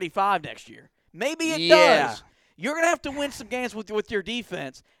score 45 next year. Maybe it does. You're going to have to win some games with your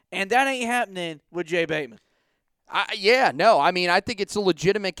defense, and that ain't happening with Jay Bateman. I mean, I think it's a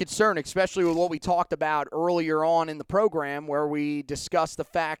legitimate concern, especially with what we talked about earlier on in the program where we discussed the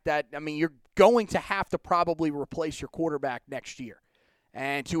fact that, I mean, you're going to have to probably replace your quarterback next year.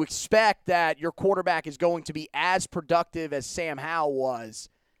 And to expect that your quarterback is going to be as productive as Sam Howell was,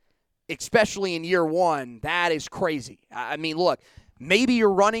 especially in year one, that is crazy. I mean, look, maybe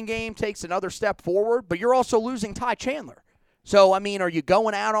your running game takes another step forward, but you're also losing Ty Chandler. So, I mean, are you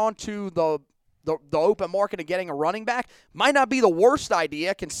going out onto the open market and getting a running back? Might not be the worst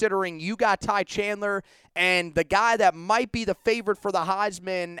idea considering you got Ty Chandler and the guy that might be the favorite for the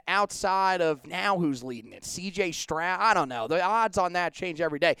Heisman outside of now who's leading it, C.J. Stroud. I don't know. The odds on that change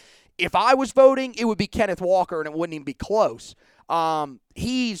every day. If I was voting, it would be Kenneth Walker, and it wouldn't even be close.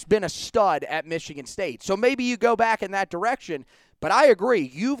 He's been a stud at Michigan State. So maybe you go back in that direction. But I agree.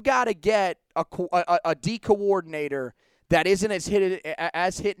 You've got to get a D coordinator that isn't as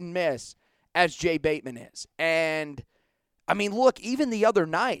hit and miss as Jay Bateman is. And, I mean, look, even the other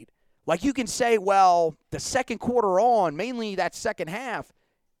night, like you can say, well, the second quarter on, mainly that second half,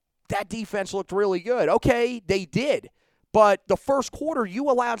 that defense looked really good. Okay, they did. But the first quarter, you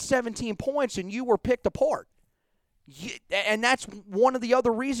allowed 17 points and you were picked apart. And that's one of the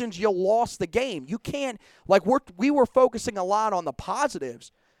other reasons you lost the game. You can't, like we were focusing a lot on the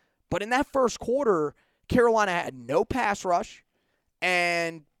positives, but in that first quarter, Carolina had no pass rush,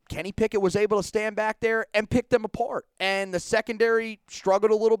 and Kenny Pickett was able to stand back there and pick them apart. And the secondary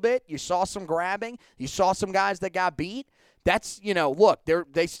struggled a little bit. You saw some grabbing. You saw some guys that got beat. That's, look,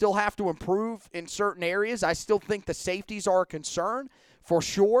 they still have to improve in certain areas. I still think the safeties are a concern for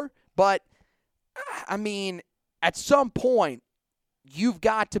sure. But, I mean, at some point, you've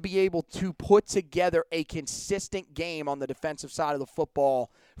got to be able to put together a consistent game on the defensive side of the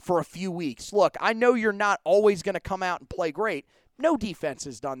football for a few weeks. Look, I know you're not always going to come out and play great. No defense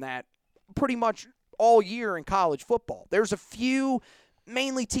has done that pretty much all year in college football. There's a few,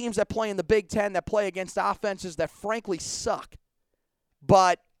 mainly teams that play in the Big Ten, that play against offenses that frankly suck.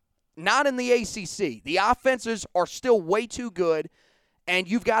 But not in the ACC. The offenses are still way too good. And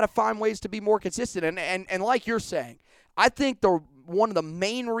you've got to find ways to be more consistent. And like you're saying, I think one of the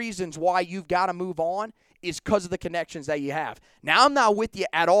main reasons why you've got to move on is because of the connections that you have. Now, I'm not with you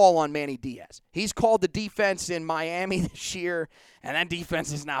at all on Manny Diaz. He's called the defense in Miami this year, and that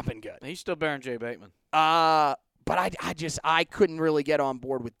defense has not been good. He's still bearing Jay Bateman. But I couldn't really get on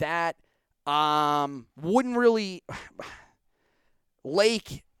board with that. Wouldn't really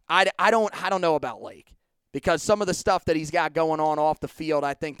Lake. I don't know about Lake because some of the stuff that he's got going on off the field,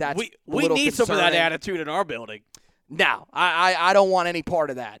 I think that's we need some of that attitude in our building. No, I don't want any part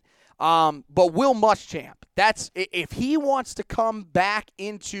of that. But Will Muschamp, if he wants to come back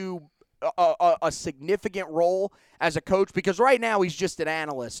into a significant role as a coach, because right now he's just an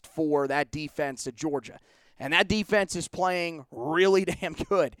analyst for that defense at Georgia. And that defense is playing really damn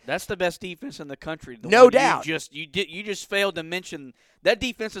good. That's the best defense in the country. No doubt. You just failed to mention that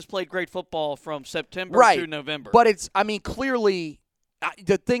defense has played great football from September to November. But clearly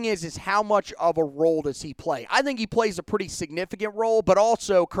the thing is how much of a role does he play? I think he plays a pretty significant role, but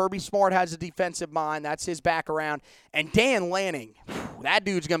also Kirby Smart has a defensive mind. That's his background. And Dan Lanning, that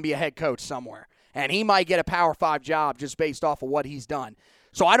dude's going to be a head coach somewhere. And he might get a Power 5 job just based off of what he's done.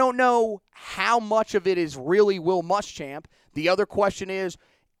 So I don't know how much of it is really Will Muschamp. The other question is,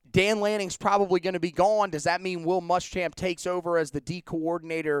 Dan Lanning's probably going to be gone. Does that mean Will Muschamp takes over as the D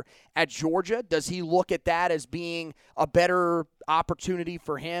coordinator at Georgia? Does he look at that as being a better opportunity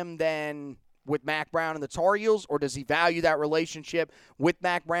for him than with Mack Brown and the Tar Heels? Or does he value that relationship with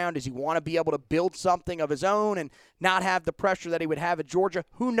Mack Brown? Does he want to be able to build something of his own and not have the pressure that he would have at Georgia?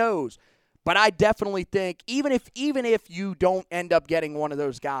 Who knows? But I definitely think even if you don't end up getting one of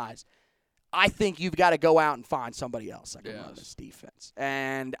those guys, I think you've got to go out and find somebody else that can run this defense.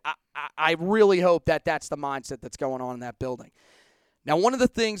 And I really hope that that's the mindset that's going on in that building. Now,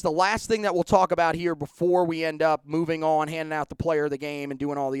 the last thing that we'll talk about here before we end up moving on, handing out the player of the game and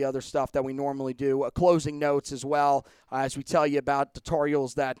doing all the other stuff that we normally do, closing notes as well, as we tell you about the Tar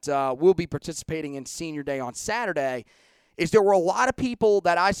Heels that will be participating in Senior Day on Saturday, is there were a lot of people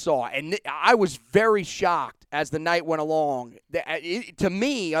that I saw, and I was very shocked as the night went along. To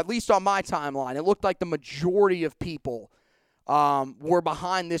me, at least on my timeline, it looked like the majority of people were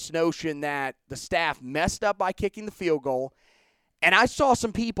behind this notion that the staff messed up by kicking the field goal. And I saw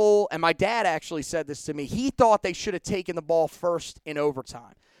some people, and my dad actually said this to me, he thought they should have taken the ball first in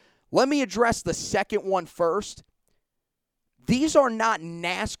overtime. Let me address the second one first. These are not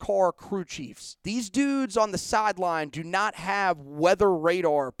NASCAR crew chiefs. These dudes on the sideline do not have weather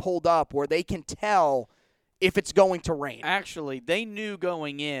radar pulled up where they can tell if it's going to rain. Actually, they knew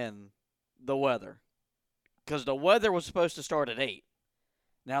going in the weather because the weather was supposed to start at 8.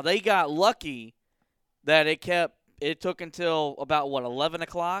 Now, they got lucky that it took until about, 11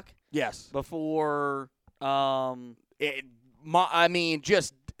 o'clock? Yes. Before just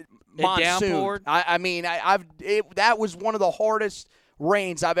monsoon. That was one of the hardest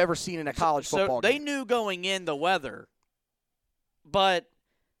rains I've ever seen in a college football game. They knew going in the weather, but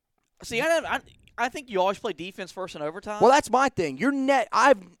see, I think you always play defense first in overtime. Well, that's my thing.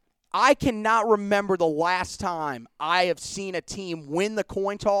 I cannot remember the last time I have seen a team win the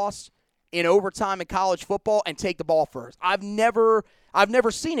coin toss in overtime in college football and take the ball first. I've never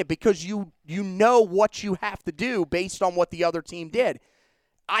seen it because you know what you have to do based on what the other team did.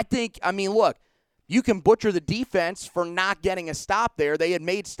 Look, you can butcher the defense for not getting a stop there. They had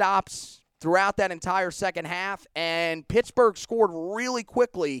made stops throughout that entire second half, and Pittsburgh scored really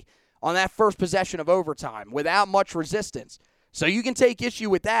quickly on that first possession of overtime without much resistance. So you can take issue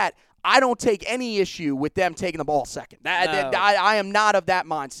with that. I don't take any issue with them taking the ball second. I am not of that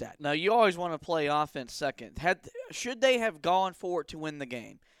mindset. No, you always want to play offense second. Should they have gone for it to win the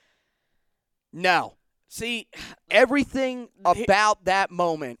game? No. See, everything about that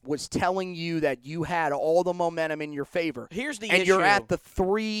moment was telling you that you had all the momentum in your favor. Here's the issue. And you're at the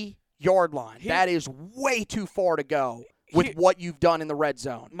 3-yard line. That is way too far to go with what you've done in the red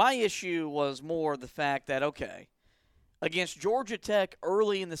zone. My issue was more the fact that, against Georgia Tech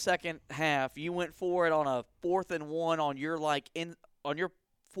early in the second half, you went for it on a 4th and 1 on your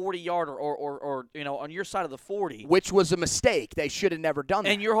 40-yard or on your side of the 40, which was a mistake. They should have never done that.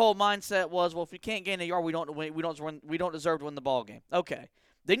 And your whole mindset was, well, if we can't gain a yard, we don't deserve to win the ball game. Okay,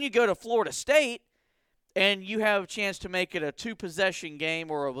 then you go to Florida State, and you have a chance to make it a 2-possession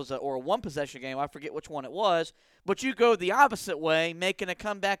game or a 1-possession game. I forget which one it was, but you go the opposite way, making a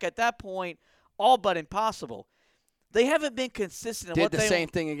comeback at that point all but impossible. They haven't been consistent. Did the same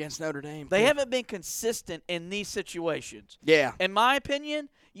thing against Notre Dame. They haven't been consistent in these situations. Yeah. In my opinion,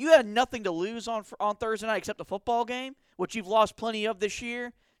 you had nothing to lose on Thursday night except a football game, which you've lost plenty of this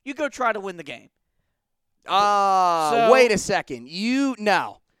year. You go try to win the game. Wait a second.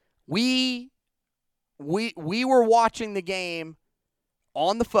 We were watching the game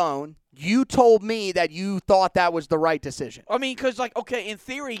on the phone. You told me that you thought that was the right decision. I mean, because, in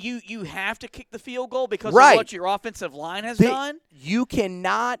theory, you have to kick the field goal because of what your offensive line has done. You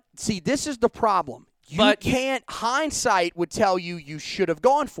cannot – see, this is the problem. Hindsight would tell you should have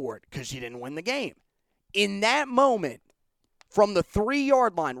gone for it because you didn't win the game. In that moment, from the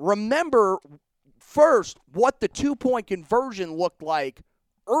 3-yard line, remember first what the 2-point conversion looked like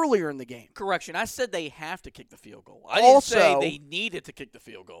earlier in the game. Correction, I said they have to kick the field goal. I didn't say they needed to kick the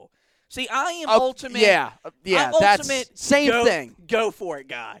field goal. See, I am ultimate. Yeah, that's ultimate same thing. Go for it,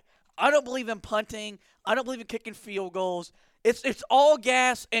 guy. I don't believe in punting. I don't believe in kicking field goals. It's all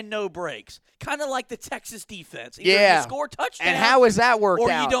gas and no brakes, kind of like the Texas defense. Either you score touchdowns, and how has that worked out?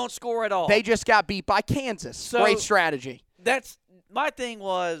 Or you don't score at all. They just got beat by Kansas. So great strategy. That's my thing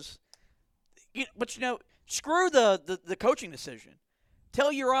was, but screw the coaching decision.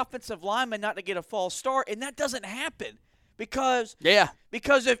 Tell your offensive lineman not to get a false start, and that doesn't happen. Because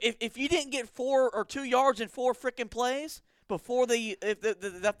if you didn't get 4 or 2 yards in 4 freaking plays before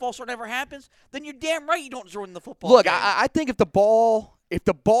that false start ever happens, then you're damn right you don't join the football game. Look, game. I think if the ball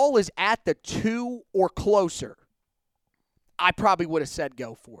is at the 2 or closer, I probably would have said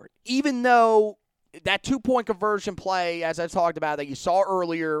go for it. Even though that 2-point conversion play, as I talked about, that you saw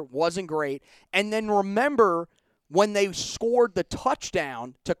earlier, wasn't great. And then remember when they scored the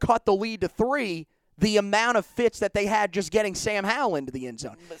touchdown to cut the lead to 3, the amount of fits that they had just getting Sam Howell into the end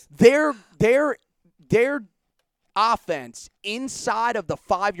zone. Their offense inside of the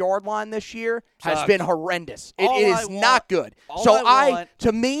 5-yard line this year has been horrendous. It is not good.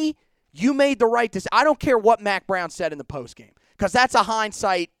 To me, you made the right decision. I don't care what Mac Brown said in the postgame because that's a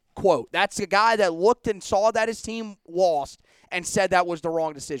hindsight quote. That's a guy that looked and saw that his team lost and said that was the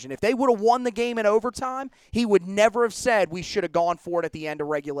wrong decision. If they would have won the game in overtime, he would never have said we should have gone for it at the end of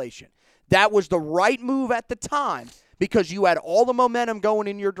regulation. That was the right move at the time because you had all the momentum going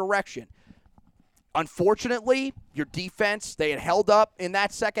in your direction. Unfortunately, your defense, they had held up in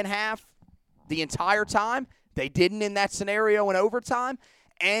that second half the entire time. They didn't in that scenario in overtime.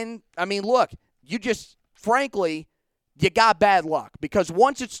 And, I mean, look, frankly, you got bad luck because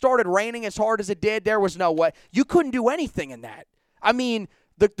once it started raining as hard as it did, there was no way. You couldn't do anything in that. I mean,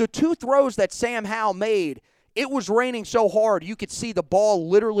 the 2 throws that Sam Howell made, it was raining so hard you could see the ball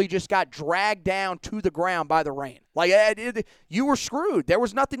literally just got dragged down to the ground by the rain. You were screwed. There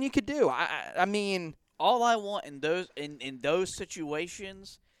was nothing you could do. I mean, all I want in those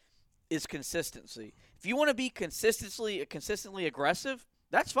situations is consistency. If you want to be consistently aggressive,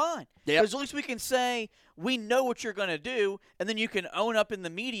 that's fine. Because at least we can say we know what you're going to do, and then you can own up in the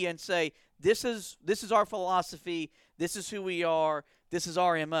media and say this is our philosophy. This is who we are. This is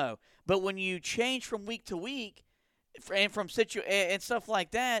our MO. But when you change from week to week and from and stuff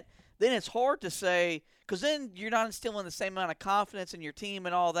like that, then it's hard to say because then you're not instilling the same amount of confidence in your team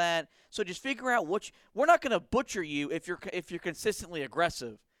and all that. So just figure out we're not going to butcher you if you're consistently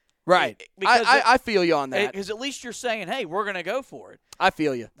aggressive. Right. I feel you on that. Because at least you're saying, hey, we're going to go for it. I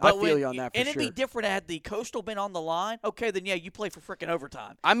feel you. I feel you on that for sure. And it'd be different had the Coastal been on the line. Okay, then, yeah, you play for freaking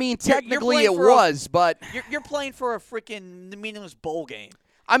overtime. I mean, technically it was, but you're playing for a freaking meaningless bowl game.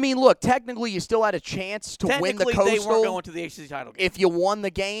 I mean, look, technically you still had a chance to win the Coastal. They weren't going to the ACC title game. If you won the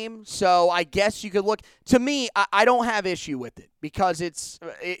game, so I guess you could look. To me, I don't have issue with it because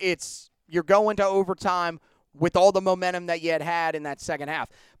it's you're going to overtime with all the momentum that you had in that second half.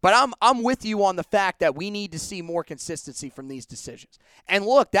 But I'm with you on the fact that we need to see more consistency from these decisions. And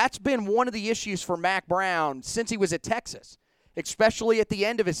look, that's been one of the issues for Mac Brown since he was at Texas, especially at the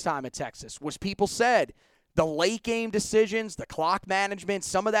end of his time at Texas, was people said the late game decisions, the clock management,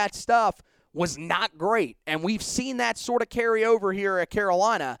 some of that stuff was not great. And we've seen that sort of carry over here at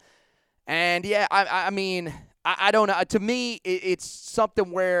Carolina. And, yeah, I mean, I don't know. To me, it's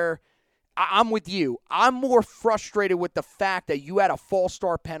something where I'm with you. I'm more frustrated with the fact that you had a false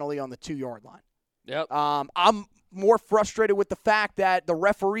start penalty on the 2-yard line. Yep. I'm more frustrated with the fact that the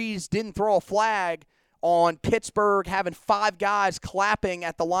referees didn't throw a flag on Pittsburgh having 5 guys clapping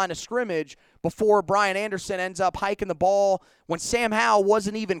at the line of scrimmage before Brian Anderson ends up hiking the ball when Sam Howell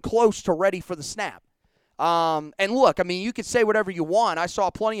wasn't even close to ready for the snap. And look, I mean, you could say whatever you want. I saw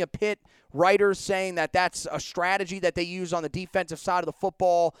plenty of Pitt writers saying that that's a strategy that they use on the defensive side of the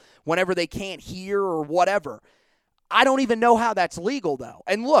football whenever they can't hear or whatever. I don't even know how that's legal, though.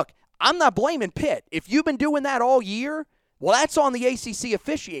 And look, I'm not blaming Pitt. If you've been doing that all year, well, that's on the ACC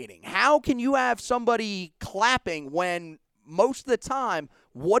officiating. How can you have somebody clapping when most of the time,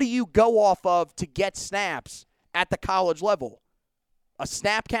 what do you go off of to get snaps at the college level? A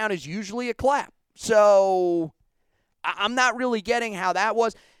snap count is usually a clap. So I'm not really getting how that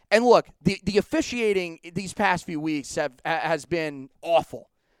was. And look, the officiating these past few weeks has been awful.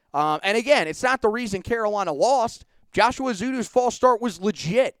 And again, it's not the reason Carolina lost. Joshua Ezeudu's false start was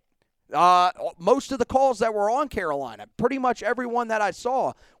legit. Most of the calls that were on Carolina, pretty much everyone that I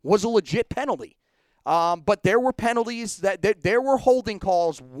saw, was a legit penalty. But there were penalties there were holding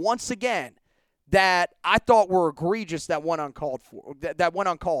calls once again that I thought were egregious that went uncalled for. That went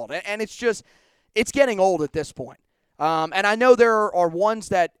uncalled, and it's getting old at this point. And I know there are ones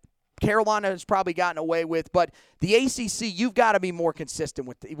that Carolina has probably gotten away with, but the ACC, you've got to be more consistent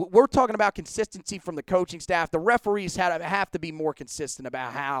with. We're talking about consistency from the coaching staff. The referees have to be more consistent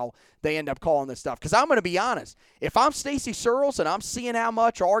about how they end up calling this stuff. Because I'm going to be honest, if I'm Stacey Searles and I'm seeing how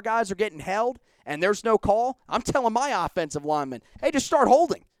much our guys are getting held and there's no call, I'm telling my offensive linemen, hey, just start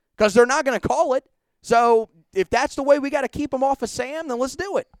holding because they're not going to call it. So if that's the way we got to keep them off of Sam, then let's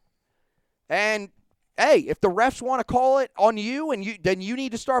do it. And hey, if the refs want to call it on you, then you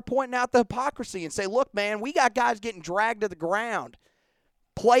need to start pointing out the hypocrisy and say, look, man, we got guys getting dragged to the ground,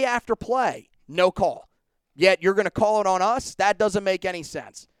 play after play, no call. Yet you're going to call it on us? That doesn't make any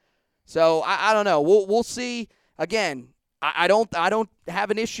sense. So I don't know. We'll see. Again, I don't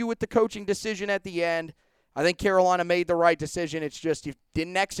have an issue with the coaching decision at the end. I think Carolina made the right decision. It's just you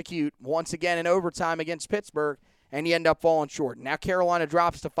didn't execute once again in overtime against Pittsburgh, and you end up falling short. Now Carolina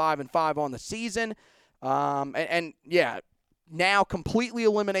drops to 5-5 on the season. And now completely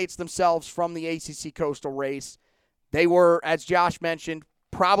eliminates themselves from the ACC Coastal race. They were, as Josh mentioned,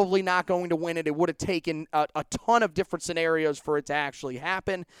 probably not going to win it. It would have taken a ton of different scenarios for it to actually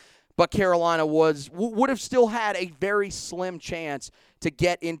happen. But Carolina would have still had a very slim chance to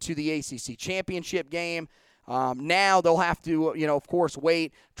get into the ACC championship game. Now they'll have to, of course,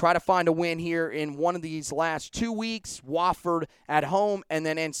 wait, try to find a win here in one of these last 2 weeks, Wofford at home, and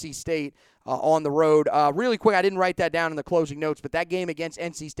then NC State on the road. Really quick, I didn't write that down in the closing notes, but that game against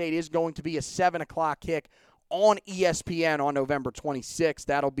NC State is going to be a 7 o'clock kick on ESPN on November 26th.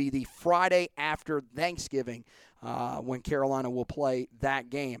 That'll be the Friday after Thanksgiving when Carolina will play that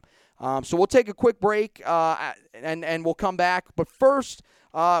game. So we'll take a quick break and we'll come back. But first,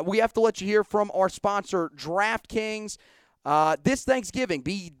 we have to let you hear from our sponsor, DraftKings. This Thanksgiving,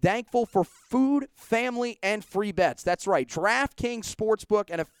 be thankful for food, family, and free bets. That's right. DraftKings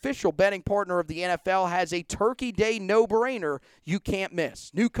Sportsbook, an official betting partner of the NFL, has a Turkey Day no-brainer you can't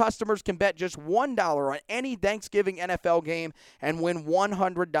miss. New customers can bet just $1 on any Thanksgiving NFL game and win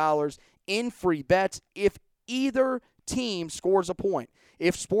 $100 in free bets if either team scores a point.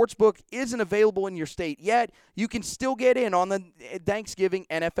 If Sportsbook isn't available in your state yet, you can still get in on the Thanksgiving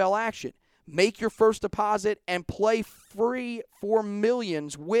NFL action. Make your first deposit and play free for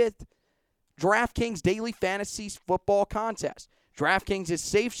millions with DraftKings Daily Fantasy Football Contest. DraftKings is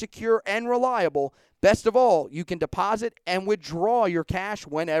safe, secure, and reliable. Best of all, you can deposit and withdraw your cash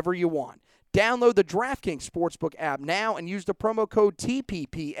whenever you want. Download the DraftKings Sportsbook app now and use the promo code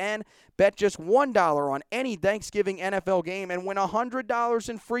TPPN. Bet just $1 on any Thanksgiving NFL game and win $100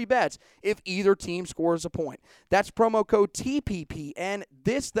 in free bets if either team scores a point. That's promo code TPPN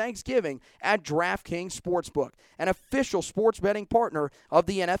this Thanksgiving at DraftKings Sportsbook, an official sports betting partner of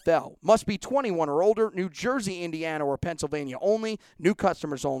the NFL. Must be 21 or older, New Jersey, Indiana, or Pennsylvania only. New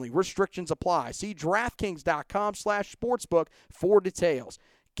customers only. Restrictions apply. See DraftKings.com/sportsbook for details.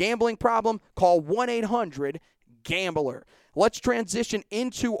 Gambling problem? Call 1-800-GAMBLER. Let's transition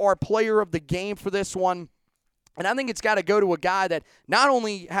into our player of the game for this one. And I think it's got to go to a guy that not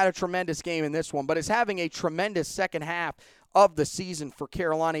only had a tremendous game in this one, but is having a tremendous second half of the season for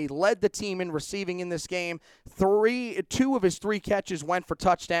Carolina. He led the team in receiving in this game. Two of his three catches went for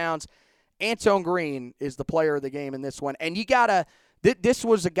touchdowns. Antone Green is the player of the game in this one. And you got to this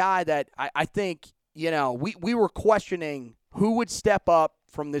was a guy that I think, we were questioning who would step up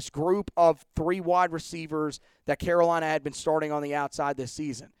from this group of three wide receivers that Carolina had been starting on the outside this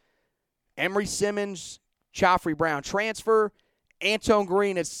season. Emory Simmons, Joffrey Brown transfer. Antone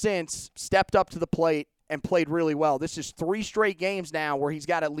Green has since stepped up to the plate and played really well. This is 3 straight games now where he's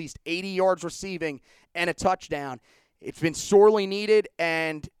got at least 80 yards receiving and a touchdown. It's been sorely needed,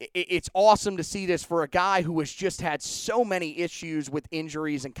 and it's awesome to see this for a guy who has just had so many issues with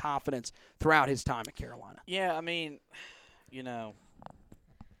injuries and confidence throughout his time at Carolina. Yeah, I mean,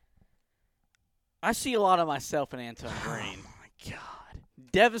 I see a lot of myself in Antone Green. Oh, my God.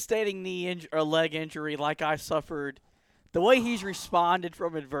 Devastating knee or leg injury like I suffered. The way he's responded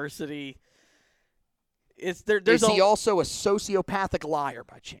from adversity. Is he also a sociopathic liar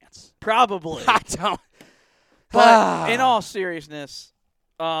by chance? Probably. I don't. But in all seriousness,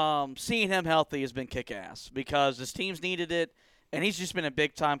 seeing him healthy has been kick-ass because his team's needed it, and he's just been a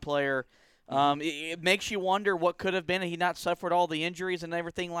big-time player. It makes you wonder what could have been had he not suffered all the injuries and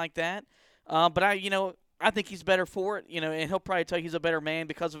everything like that. But I think he's better for it, and he'll probably tell you he's a better man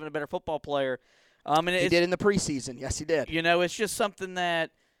because of a better football player. And he did in the preseason. Yes, he did. It's just something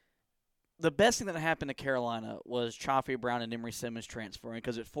that the best thing that happened to Carolina was Chaffee Brown and Emery Simmons transferring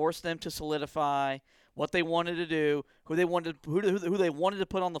because it forced them to solidify what they wanted to do, who they wanted to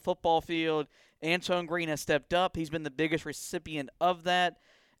put on the football field. Antone Green has stepped up. He's been the biggest recipient of that.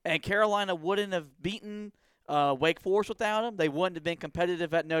 And Carolina wouldn't have beaten Wake Forest without him. They wouldn't have been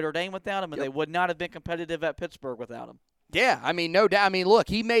competitive at Notre Dame without him, and they would not have been competitive at Pittsburgh without him. Yeah, no doubt. Look,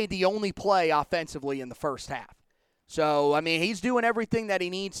 he made the only play offensively in the first half. So, he's doing everything that he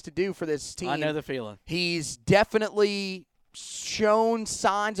needs to do for this team. I know the feeling. He's definitely shown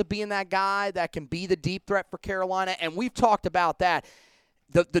signs of being that guy that can be the deep threat for Carolina, and we've talked about that.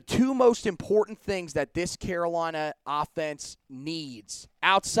 The two most important things that this Carolina offense needs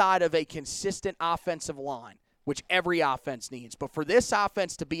outside of a consistent offensive line, which every offense needs, but for this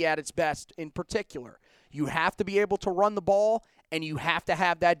offense to be at its best in particular, you have to be able to run the ball and you have to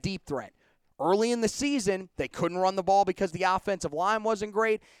have that deep threat. Early in the season, they couldn't run the ball because the offensive line wasn't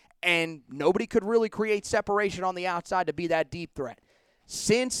great, and nobody could really create separation on the outside to be that deep threat.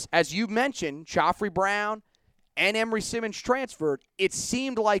 Since, as you mentioned, Chaffee Brown and Emery Simmons transferred, it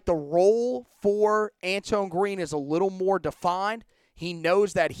seemed like the role for Antone Green is a little more defined. He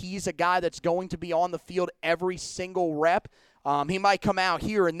knows that he's a guy that's going to be on the field every single rep. He might come out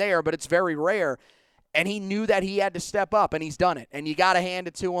here and there, but it's very rare. And he knew that he had to step up, and he's done it. And you got to hand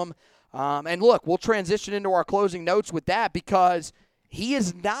it to him. And look, we'll transition into our closing notes with that because he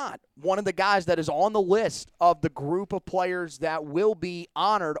is not one of the guys that is on the list of the group of players that will be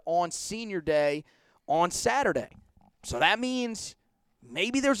honored on Senior Day on Saturday. So that means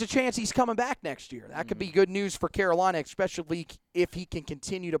maybe there's a chance he's coming back next year. That could be good news for Carolina, especially if he can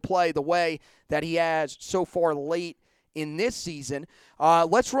continue to play the way that he has so far late in this season.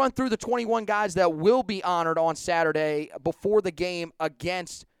 Let's run through the 21 guys that will be honored on Saturday before the game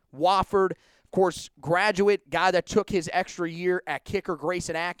against Wofford. Of course, graduate, guy that took his extra year at kicker,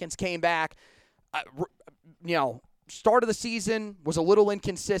 Grayson Atkins, came back. Start of the season was a little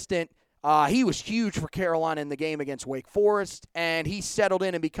inconsistent. He was huge for Carolina in the game against Wake Forest, and he settled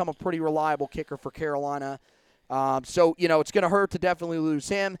in and become a pretty reliable kicker for Carolina. So it's going to hurt to definitely lose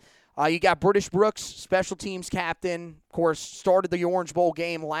him. You got British Brooks, special teams captain, of course, started the Orange Bowl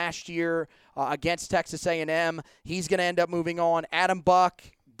game last year against Texas A&M. He's going to end up moving on. Adam Buck,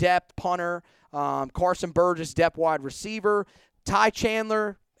 depth punter. Carson Burgess, depth wide receiver. Ty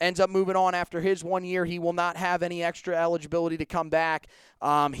Chandler ends up moving on after his 1 year. He will not have any extra eligibility to come back.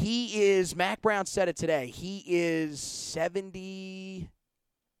 He is, Mac Brown said it today, he is 70,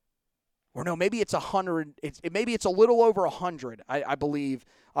 or no, maybe it's 100. Maybe it's a little over 100, I believe,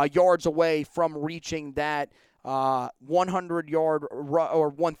 yards away from reaching that 100-yard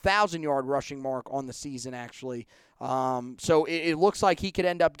or 1,000-yard rushing mark on the season, actually. So it looks like he could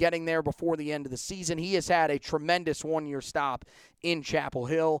end up getting there before the end of the season. He has had a tremendous one-year stop in Chapel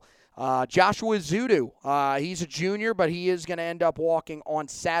Hill. Joshua Zudu, he's a junior, but he is going to end up walking on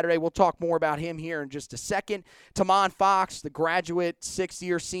Saturday. We'll talk more about him here in just a second. Tamon Fox, the graduate,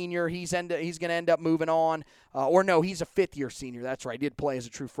 sixth-year senior, he's going to end up moving on. He's a fifth-year senior. That's right. He did play as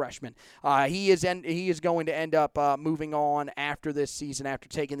a true freshman. He is going to end up moving on after this season after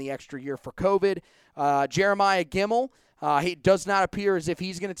taking the extra year for COVID. Jeremiah Gimmel, he does not appear as if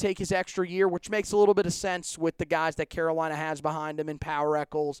he's going to take his extra year, which makes a little bit of sense with the guys that Carolina has behind him in Power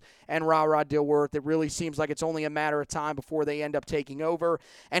Eccles and Ra Dilworth. It really seems like it's only a matter of time before they end up taking over.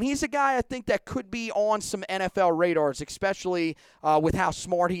 And he's a guy I think that could be on some NFL radars, especially with how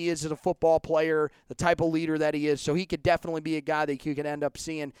smart he is as a football player, the type of leader that he is. So he could definitely be a guy that you could end up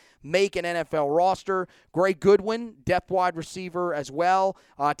seeing make an NFL roster. Greg Goodwin, depth wide receiver as well.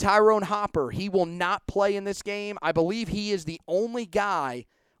 Tyrone Hopper, he will not play in this game. I believe he is the only guy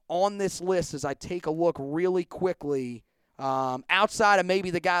on this list as I take a look really quickly, outside of maybe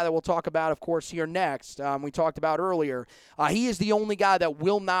the guy that we'll talk about, of course, here next, we talked about earlier. He is the only guy that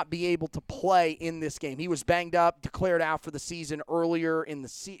will not be able to play in this game. He was banged up, declared out for the season earlier in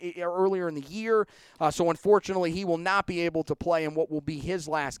the year. So unfortunately, he will not be able to play in what will be his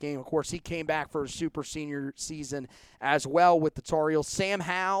last game. Of course, he came back for his super senior season as well with the Tar Heels. Sam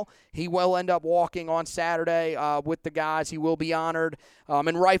Howell, he will end up walking on Saturday with the guys. He will be honored.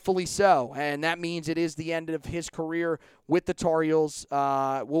 and rightfully so. And that means it is the end of his career with the Tar Heels.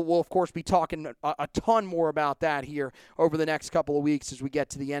 We'll of course, be talking a ton more about that here over the next couple of weeks as we get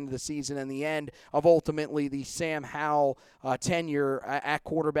to the end of the season and the end of ultimately the Sam Howell tenure at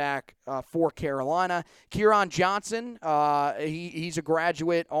quarterback for Carolina. Kieran Johnson, he's a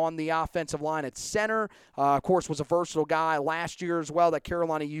graduate on the offensive line at center. Of course, was a versatile guy last year as well that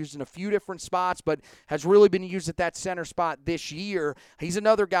Carolina used in a few different spots, but has really been used at that center spot this year. He's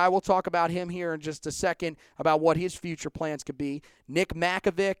another guy. We'll talk about him here in just a second about what his future plans could be. Nick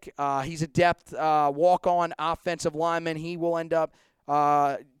Makovic, he's a depth walk-on offensive lineman. He will end up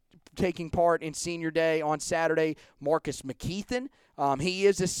taking part in senior day on Saturday. Marcus McKeithen, he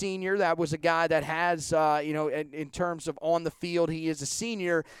is a senior. That was a guy that has, in terms of on the field, he is a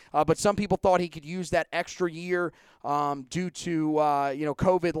senior. But some people thought he could use that extra year due to,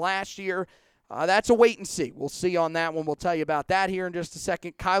 COVID last year. That's a wait and see. We'll see on that one. We'll tell you about that here in just a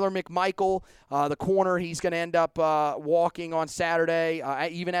second. Kyler McMichael, the corner, he's going to end up walking on Saturday,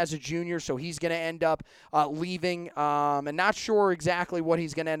 even as a junior, so he's going to end up leaving. And not sure exactly what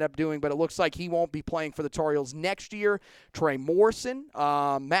he's going to end up doing, but it looks like he won't be playing for the Tar Heels next year. Trey Morrison,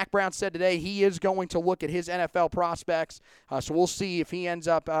 Mack Brown said today he is going to look at his NFL prospects, so we'll see if he ends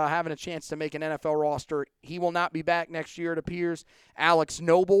up having a chance to make an NFL roster. He will not be back next year, it appears. Alex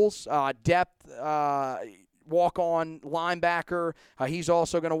Nobles, depth walk-on linebacker. He's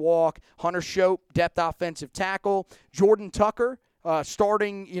also going to walk. Hunter Shope, depth offensive tackle. Jordan Tucker,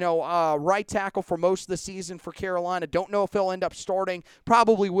 starting, right tackle for most of the season for Carolina. Don't know if he'll end up starting.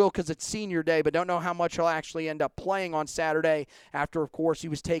 Probably will because it's senior day, but don't know how much he'll actually end up playing on Saturday after, of course, he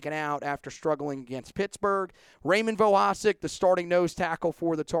was taken out after struggling against Pittsburgh. Raymond Vohasek, the starting nose tackle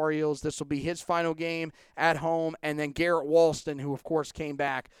for the Tar Heels. This will be his final game at home. And then Garrett Walston, who, of course, came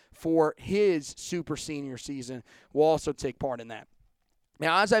back for his super senior season, will also take part in that.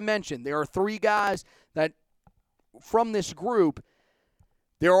 Now, as I mentioned, there are three guys that from this group,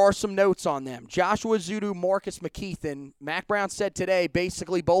 there are some notes on them. Joshua Zudu, Marcus McKeithen. Mack Brown said today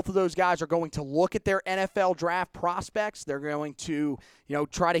basically both of those guys are going to look at their NFL draft prospects. They're going to,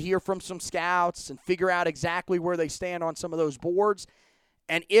 try to hear from some scouts and figure out exactly where they stand on some of those boards.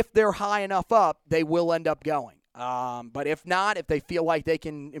 And if they're high enough up, they will end up going. But if not, if they feel like they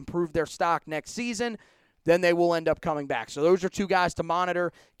can improve their stock next season, then they will end up coming back. So those are two guys to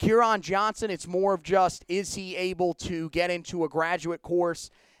monitor. Kieran Johnson, it's more of just, is he able to get into a graduate course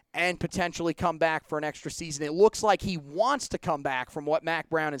and potentially come back for an extra season? It looks like he wants to come back from what Mack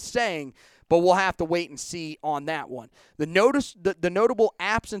Brown is saying, but we'll have to wait and see on that one. The notable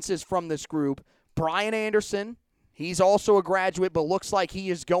absences from this group, Brian Anderson, he's also a graduate, but looks like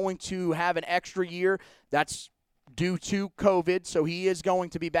he is going to have an extra year. That's due to COVID, so he is going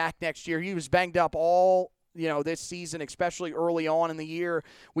to be back next year. He was banged up all, this season, especially early on in the year.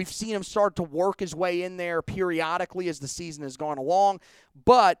 We've seen him start to work his way in there periodically as the season has gone along,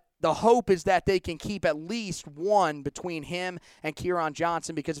 but the hope is that they can keep at least one between him and Kieran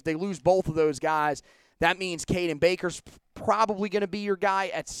Johnson, because if they lose both of those guys, that means Caden Baker's probably going to be your guy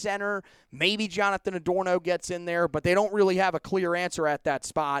at center. Maybe Jonathan Adorno gets in there, but they don't really have a clear answer at that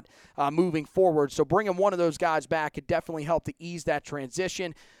spot moving forward. So bringing one of those guys back could definitely help to ease that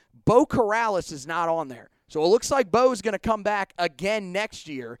transition. Beau Corrales is not on there. So it looks like Bo is going to come back again next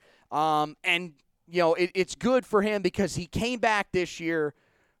year. It's good for him because he came back this year,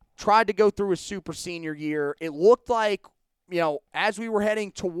 tried to go through his super senior year. It looked like, as we were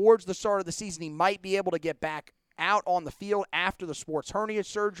heading towards the start of the season, he might be able to get back out on the field after the sports hernia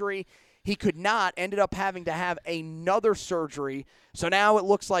surgery. He could not, ended up having to have another surgery. So now it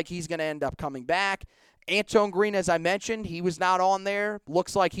looks like he's going to end up coming back. Antone Green, as I mentioned, he was not on there.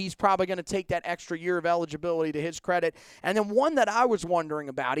 Looks like he's probably going to take that extra year of eligibility to his credit. And then one that I was wondering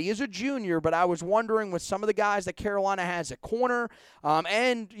about, he is a junior, but I was wondering with some of the guys that Carolina has at corner,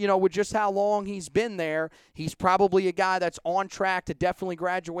 and, with just how long he's been there, he's probably a guy that's on track to definitely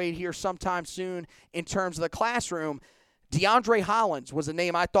graduate here sometime soon in terms of the classroom. DeAndre Hollins was a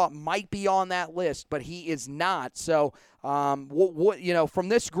name I thought might be on that list, but he is not. So, from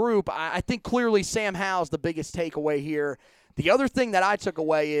this group, I think clearly Sam Howell's the biggest takeaway here. The other thing that I took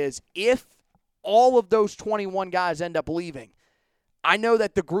away is if all of those 21 guys end up leaving, I know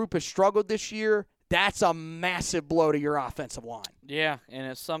that the group has struggled this year. That's a massive blow to your offensive line. Yeah, and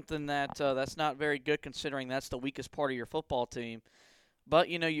it's something that that's not very good considering that's the weakest part of your football team. But,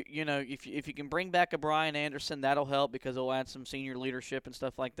 if you can bring back a Brian Anderson, that'll help because it'll add some senior leadership and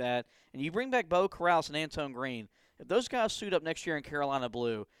stuff like that. And you bring back Beau Corrales and Antone Green. If those guys suit up next year in Carolina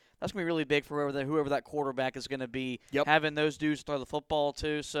blue, that's going to be really big for whoever that quarterback is going to be, having those dudes throw the football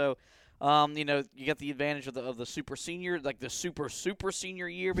to. So You know, you get the advantage of the super senior, like the super senior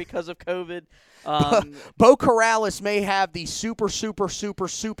year because of COVID. Bo Corrales may have the super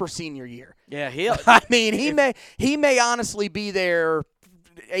senior year. Yeah, I mean, he may honestly be there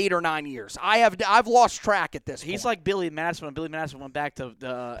 8 or 9 years. I've lost track at this point. He's like Billy Madison when Billy Madison went back to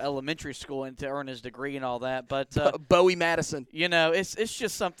elementary school and to earn his degree and all that. But Bowie Madison, you know, it's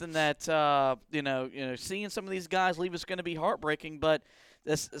just something that you know, seeing some of these guys leave is going to be heartbreaking. But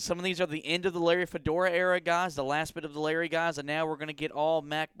some of these are the end of the Larry Fedora era guys, the last bit of the Larry guys, and now we're going to get all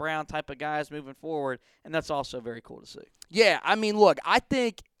Mack Brown type of guys moving forward, and that's also very cool to see. Yeah, I mean, look, I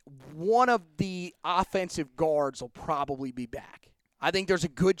think one of the offensive guards will probably be back. I think there's a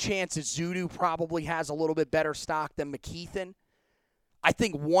good chance that Zudu probably has a little bit better stock than McKeithen. I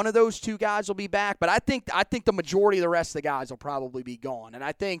think one of those two guys will be back, but I think the majority of the rest of the guys will probably be gone. And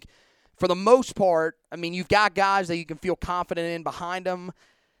I think for the most part, I mean, you've got guys that you can feel confident in behind them.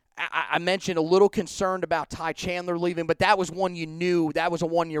 I mentioned a little concerned about Ty Chandler leaving, but that was one you knew. That was a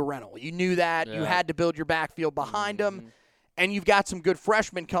one-year rental. You knew that. Yeah. You had to build your backfield behind him, and you've got some good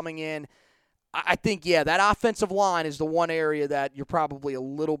freshmen coming in. I think, yeah, that offensive line is the one area that you're probably a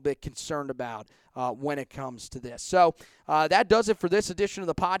little bit concerned about when it comes to this. So that does it for this edition of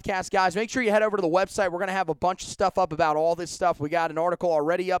the podcast, guys. Make sure you head over to the website. We're going to have a bunch of stuff up about all this stuff. We got an article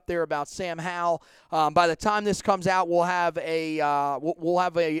already up there about Sam Howell. By the time this comes out, we'll have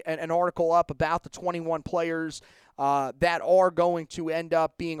an article up about the 21 players that are going to end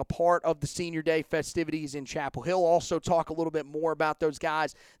up being a part of the Senior Day festivities in Chapel Hill. Also talk a little bit more about those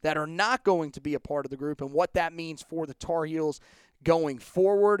guys that are not going to be a part of the group and what that means for the Tar Heels going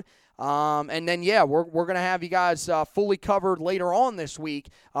forward. And then, yeah, we're going to have you guys fully covered later on this week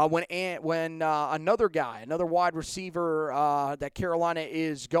when another wide receiver that Carolina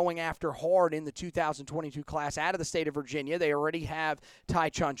is going after hard in the 2022 class out of the state of Virginia. They already have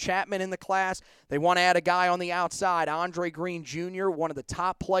Tychon Chapman in the class. They want to add a guy on the outside, Andre Green Jr., one of the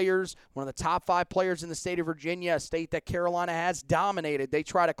top 5 players in the state of Virginia, a state that Carolina has dominated. They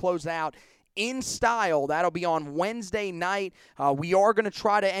try to close out in style. That'll be on Wednesday night. We are going to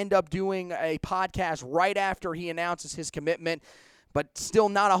try to end up doing a podcast right after he announces his commitment, but still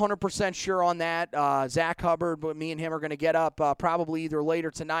not 100% sure on that. Zach Hubbard, but me and him are going to get up probably either later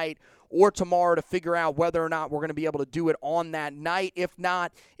tonight or tomorrow to figure out whether or not we're going to be able to do it on that night. If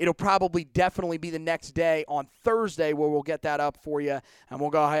not, it'll probably definitely be the next day on Thursday where we'll get that up for you, and we'll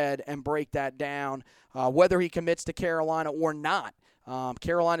go ahead and break that down, whether he commits to Carolina or not.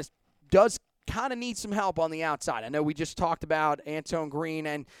 Carolina does kind of need some help on the outside. I know we just talked about Antone Green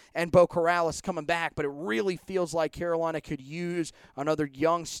and Bo Corrales coming back, but it really feels like Carolina could use another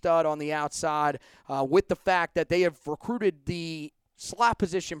young stud on the outside with the fact that they have recruited the slot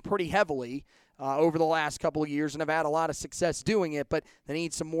position pretty heavily over the last couple of years and have had a lot of success doing it, but they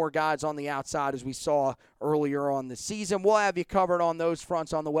need some more guys on the outside as we saw earlier on the season. We'll have you covered on those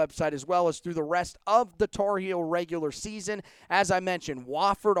fronts on the website as well as through the rest of the Tar Heel regular season. As I mentioned,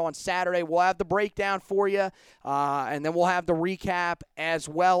 Wofford on Saturday. We'll have the breakdown for you, and then we'll have the recap as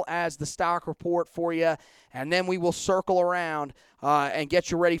well as the stock report for you, and then we will circle around and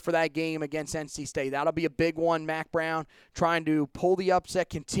get you ready for that game against NC State. That'll be a big one. Mack Brown trying to pull the upset,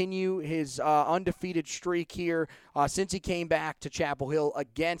 continue his undefeated streak here since he came back to Chapel Hill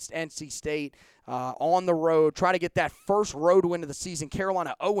against NC State on the road. Try to get that first road win of the season.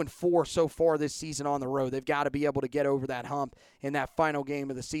 Carolina 0-4 so far this season on the road. They've got to be able to get over that hump in that final game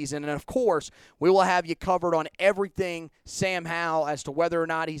of the season. And, of course, we will have you covered on everything Sam Howell as to whether or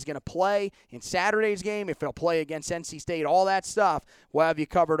not he's going to play in Saturday's game, if he'll play against NC State, all that stuff. We'll have you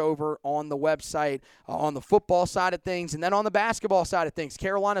covered over on the website on the football side of things. And then on the basketball side of things,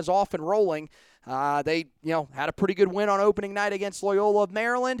 Carolina's off and rolling. They had a pretty good win on opening night against Loyola of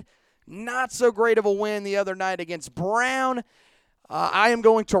Maryland. Not so great of a win the other night against Brown. I am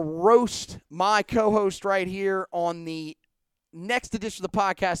going to roast my co-host right here on the next edition of the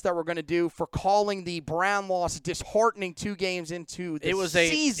podcast that we're going to do for calling the Brown loss disheartening 2 games into the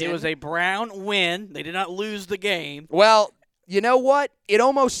season. It was a Brown win. They did not lose the game. Well, you know what? It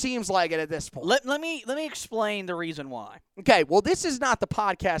almost seems like it at this point. Let me explain the reason why. Okay, well, this is not the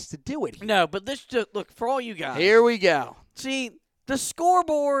podcast to do it here. No, but look, for all you guys. Here we go. See, the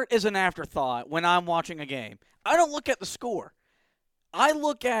scoreboard is an afterthought when I'm watching a game. I don't look at the score. I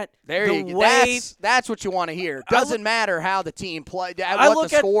look at the way. That's what you want to hear. Doesn't matter how the team played, what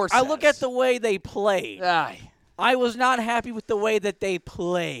the score says. I look at the way they played. I was not happy with the way that they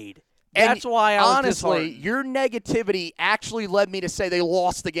played. That's why I was honestly, your negativity actually led me to say they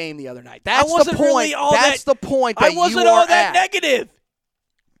lost the game the other night. That's the point. Really that's the point that I wasn't all that negative.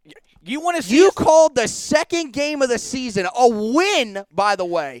 You want to see? You called the second game of the season a win, by the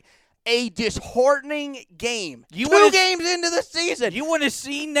way. a disheartening game. Two games into the season. You want to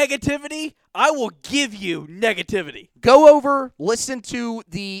see negativity? I will give you negativity. Go over, listen to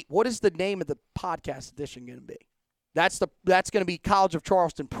what is the name of the podcast edition going to be? That's going to be College of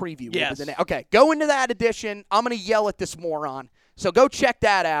Charleston preview. Yes. Okay, go into that edition. I'm going to yell at this moron. So go check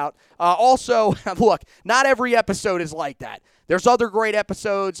that out. Also, look, not every episode is like that. There's other great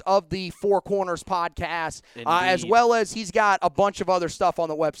episodes of the Four Corners podcast, as well as he's got a bunch of other stuff on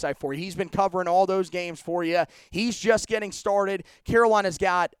the website for you. He's been covering all those games for you. He's just getting started. Carolina's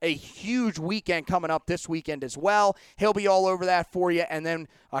got a huge weekend coming up this weekend as well. He'll be all over that for you. And then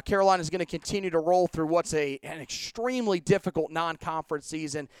Carolina's going to continue to roll through what's an extremely difficult non-conference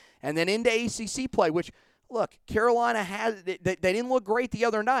season, and then into ACC play, which, look, Carolina they didn't look great the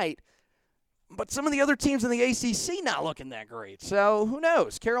other night, but some of the other teams in the ACC not looking that great. So who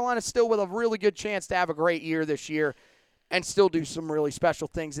knows? Carolina's still with a really good chance to have a great year this year and still do some really special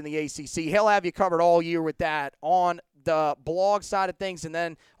things in the ACC. He'll have you covered all year with that on the blog side of things and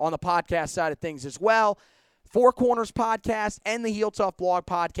then on the podcast side of things as well. Four Corners podcast and the Heel Tough blog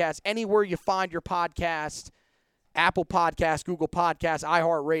podcast, anywhere you find your podcast. Apple Podcasts, Google Podcasts,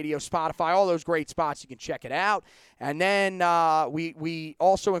 iHeartRadio, Spotify, all those great spots. You can check it out. And then we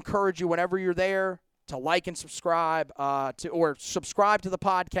also encourage you whenever you're there to like and subscribe or subscribe to the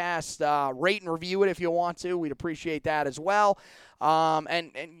podcast, rate and review it if you want to. We'd appreciate that as well.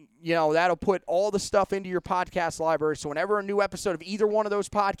 And you know, that'll put all the stuff into your podcast library. So whenever a new episode of either one of those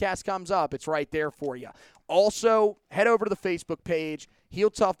podcasts comes up, it's right there for you. Also, head over to the Facebook page, Heel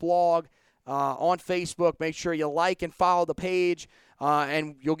Tough Blog. On Facebook, make sure you like and follow the page,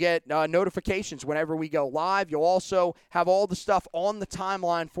 and you'll get notifications whenever we go live. You'll also have all the stuff on the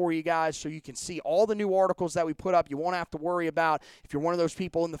timeline for you guys so you can see all the new articles that we put up. You won't have to worry about if you're one of those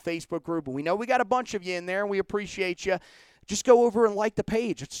people in the Facebook group, and we know we got a bunch of you in there, and we appreciate you. Just go over and like the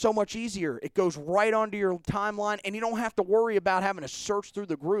page. It's so much easier. It goes right onto your timeline, and you don't have to worry about having to search through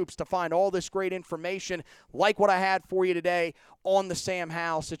the groups to find all this great information like what I had for you today on the Sam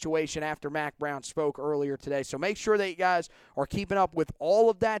Howell situation after Mack Brown spoke earlier today. So make sure that you guys are keeping up with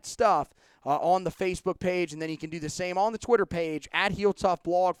all of that stuff on the Facebook page, and then you can do the same on the Twitter page at Heel Tough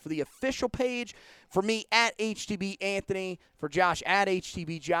Blog for the official page. For me, at HTB Anthony. For Josh, at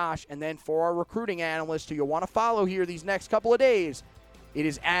HTB Josh. And then for our recruiting analyst who you'll want to follow here these next couple of days, it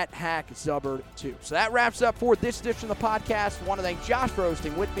is at Hack Zubbard 2. So that wraps up for this edition of the podcast. I want to thank Josh for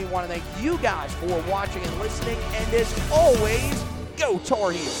hosting with me. I want to thank you guys for watching and listening. And as always, go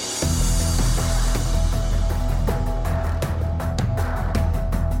Tar Heels.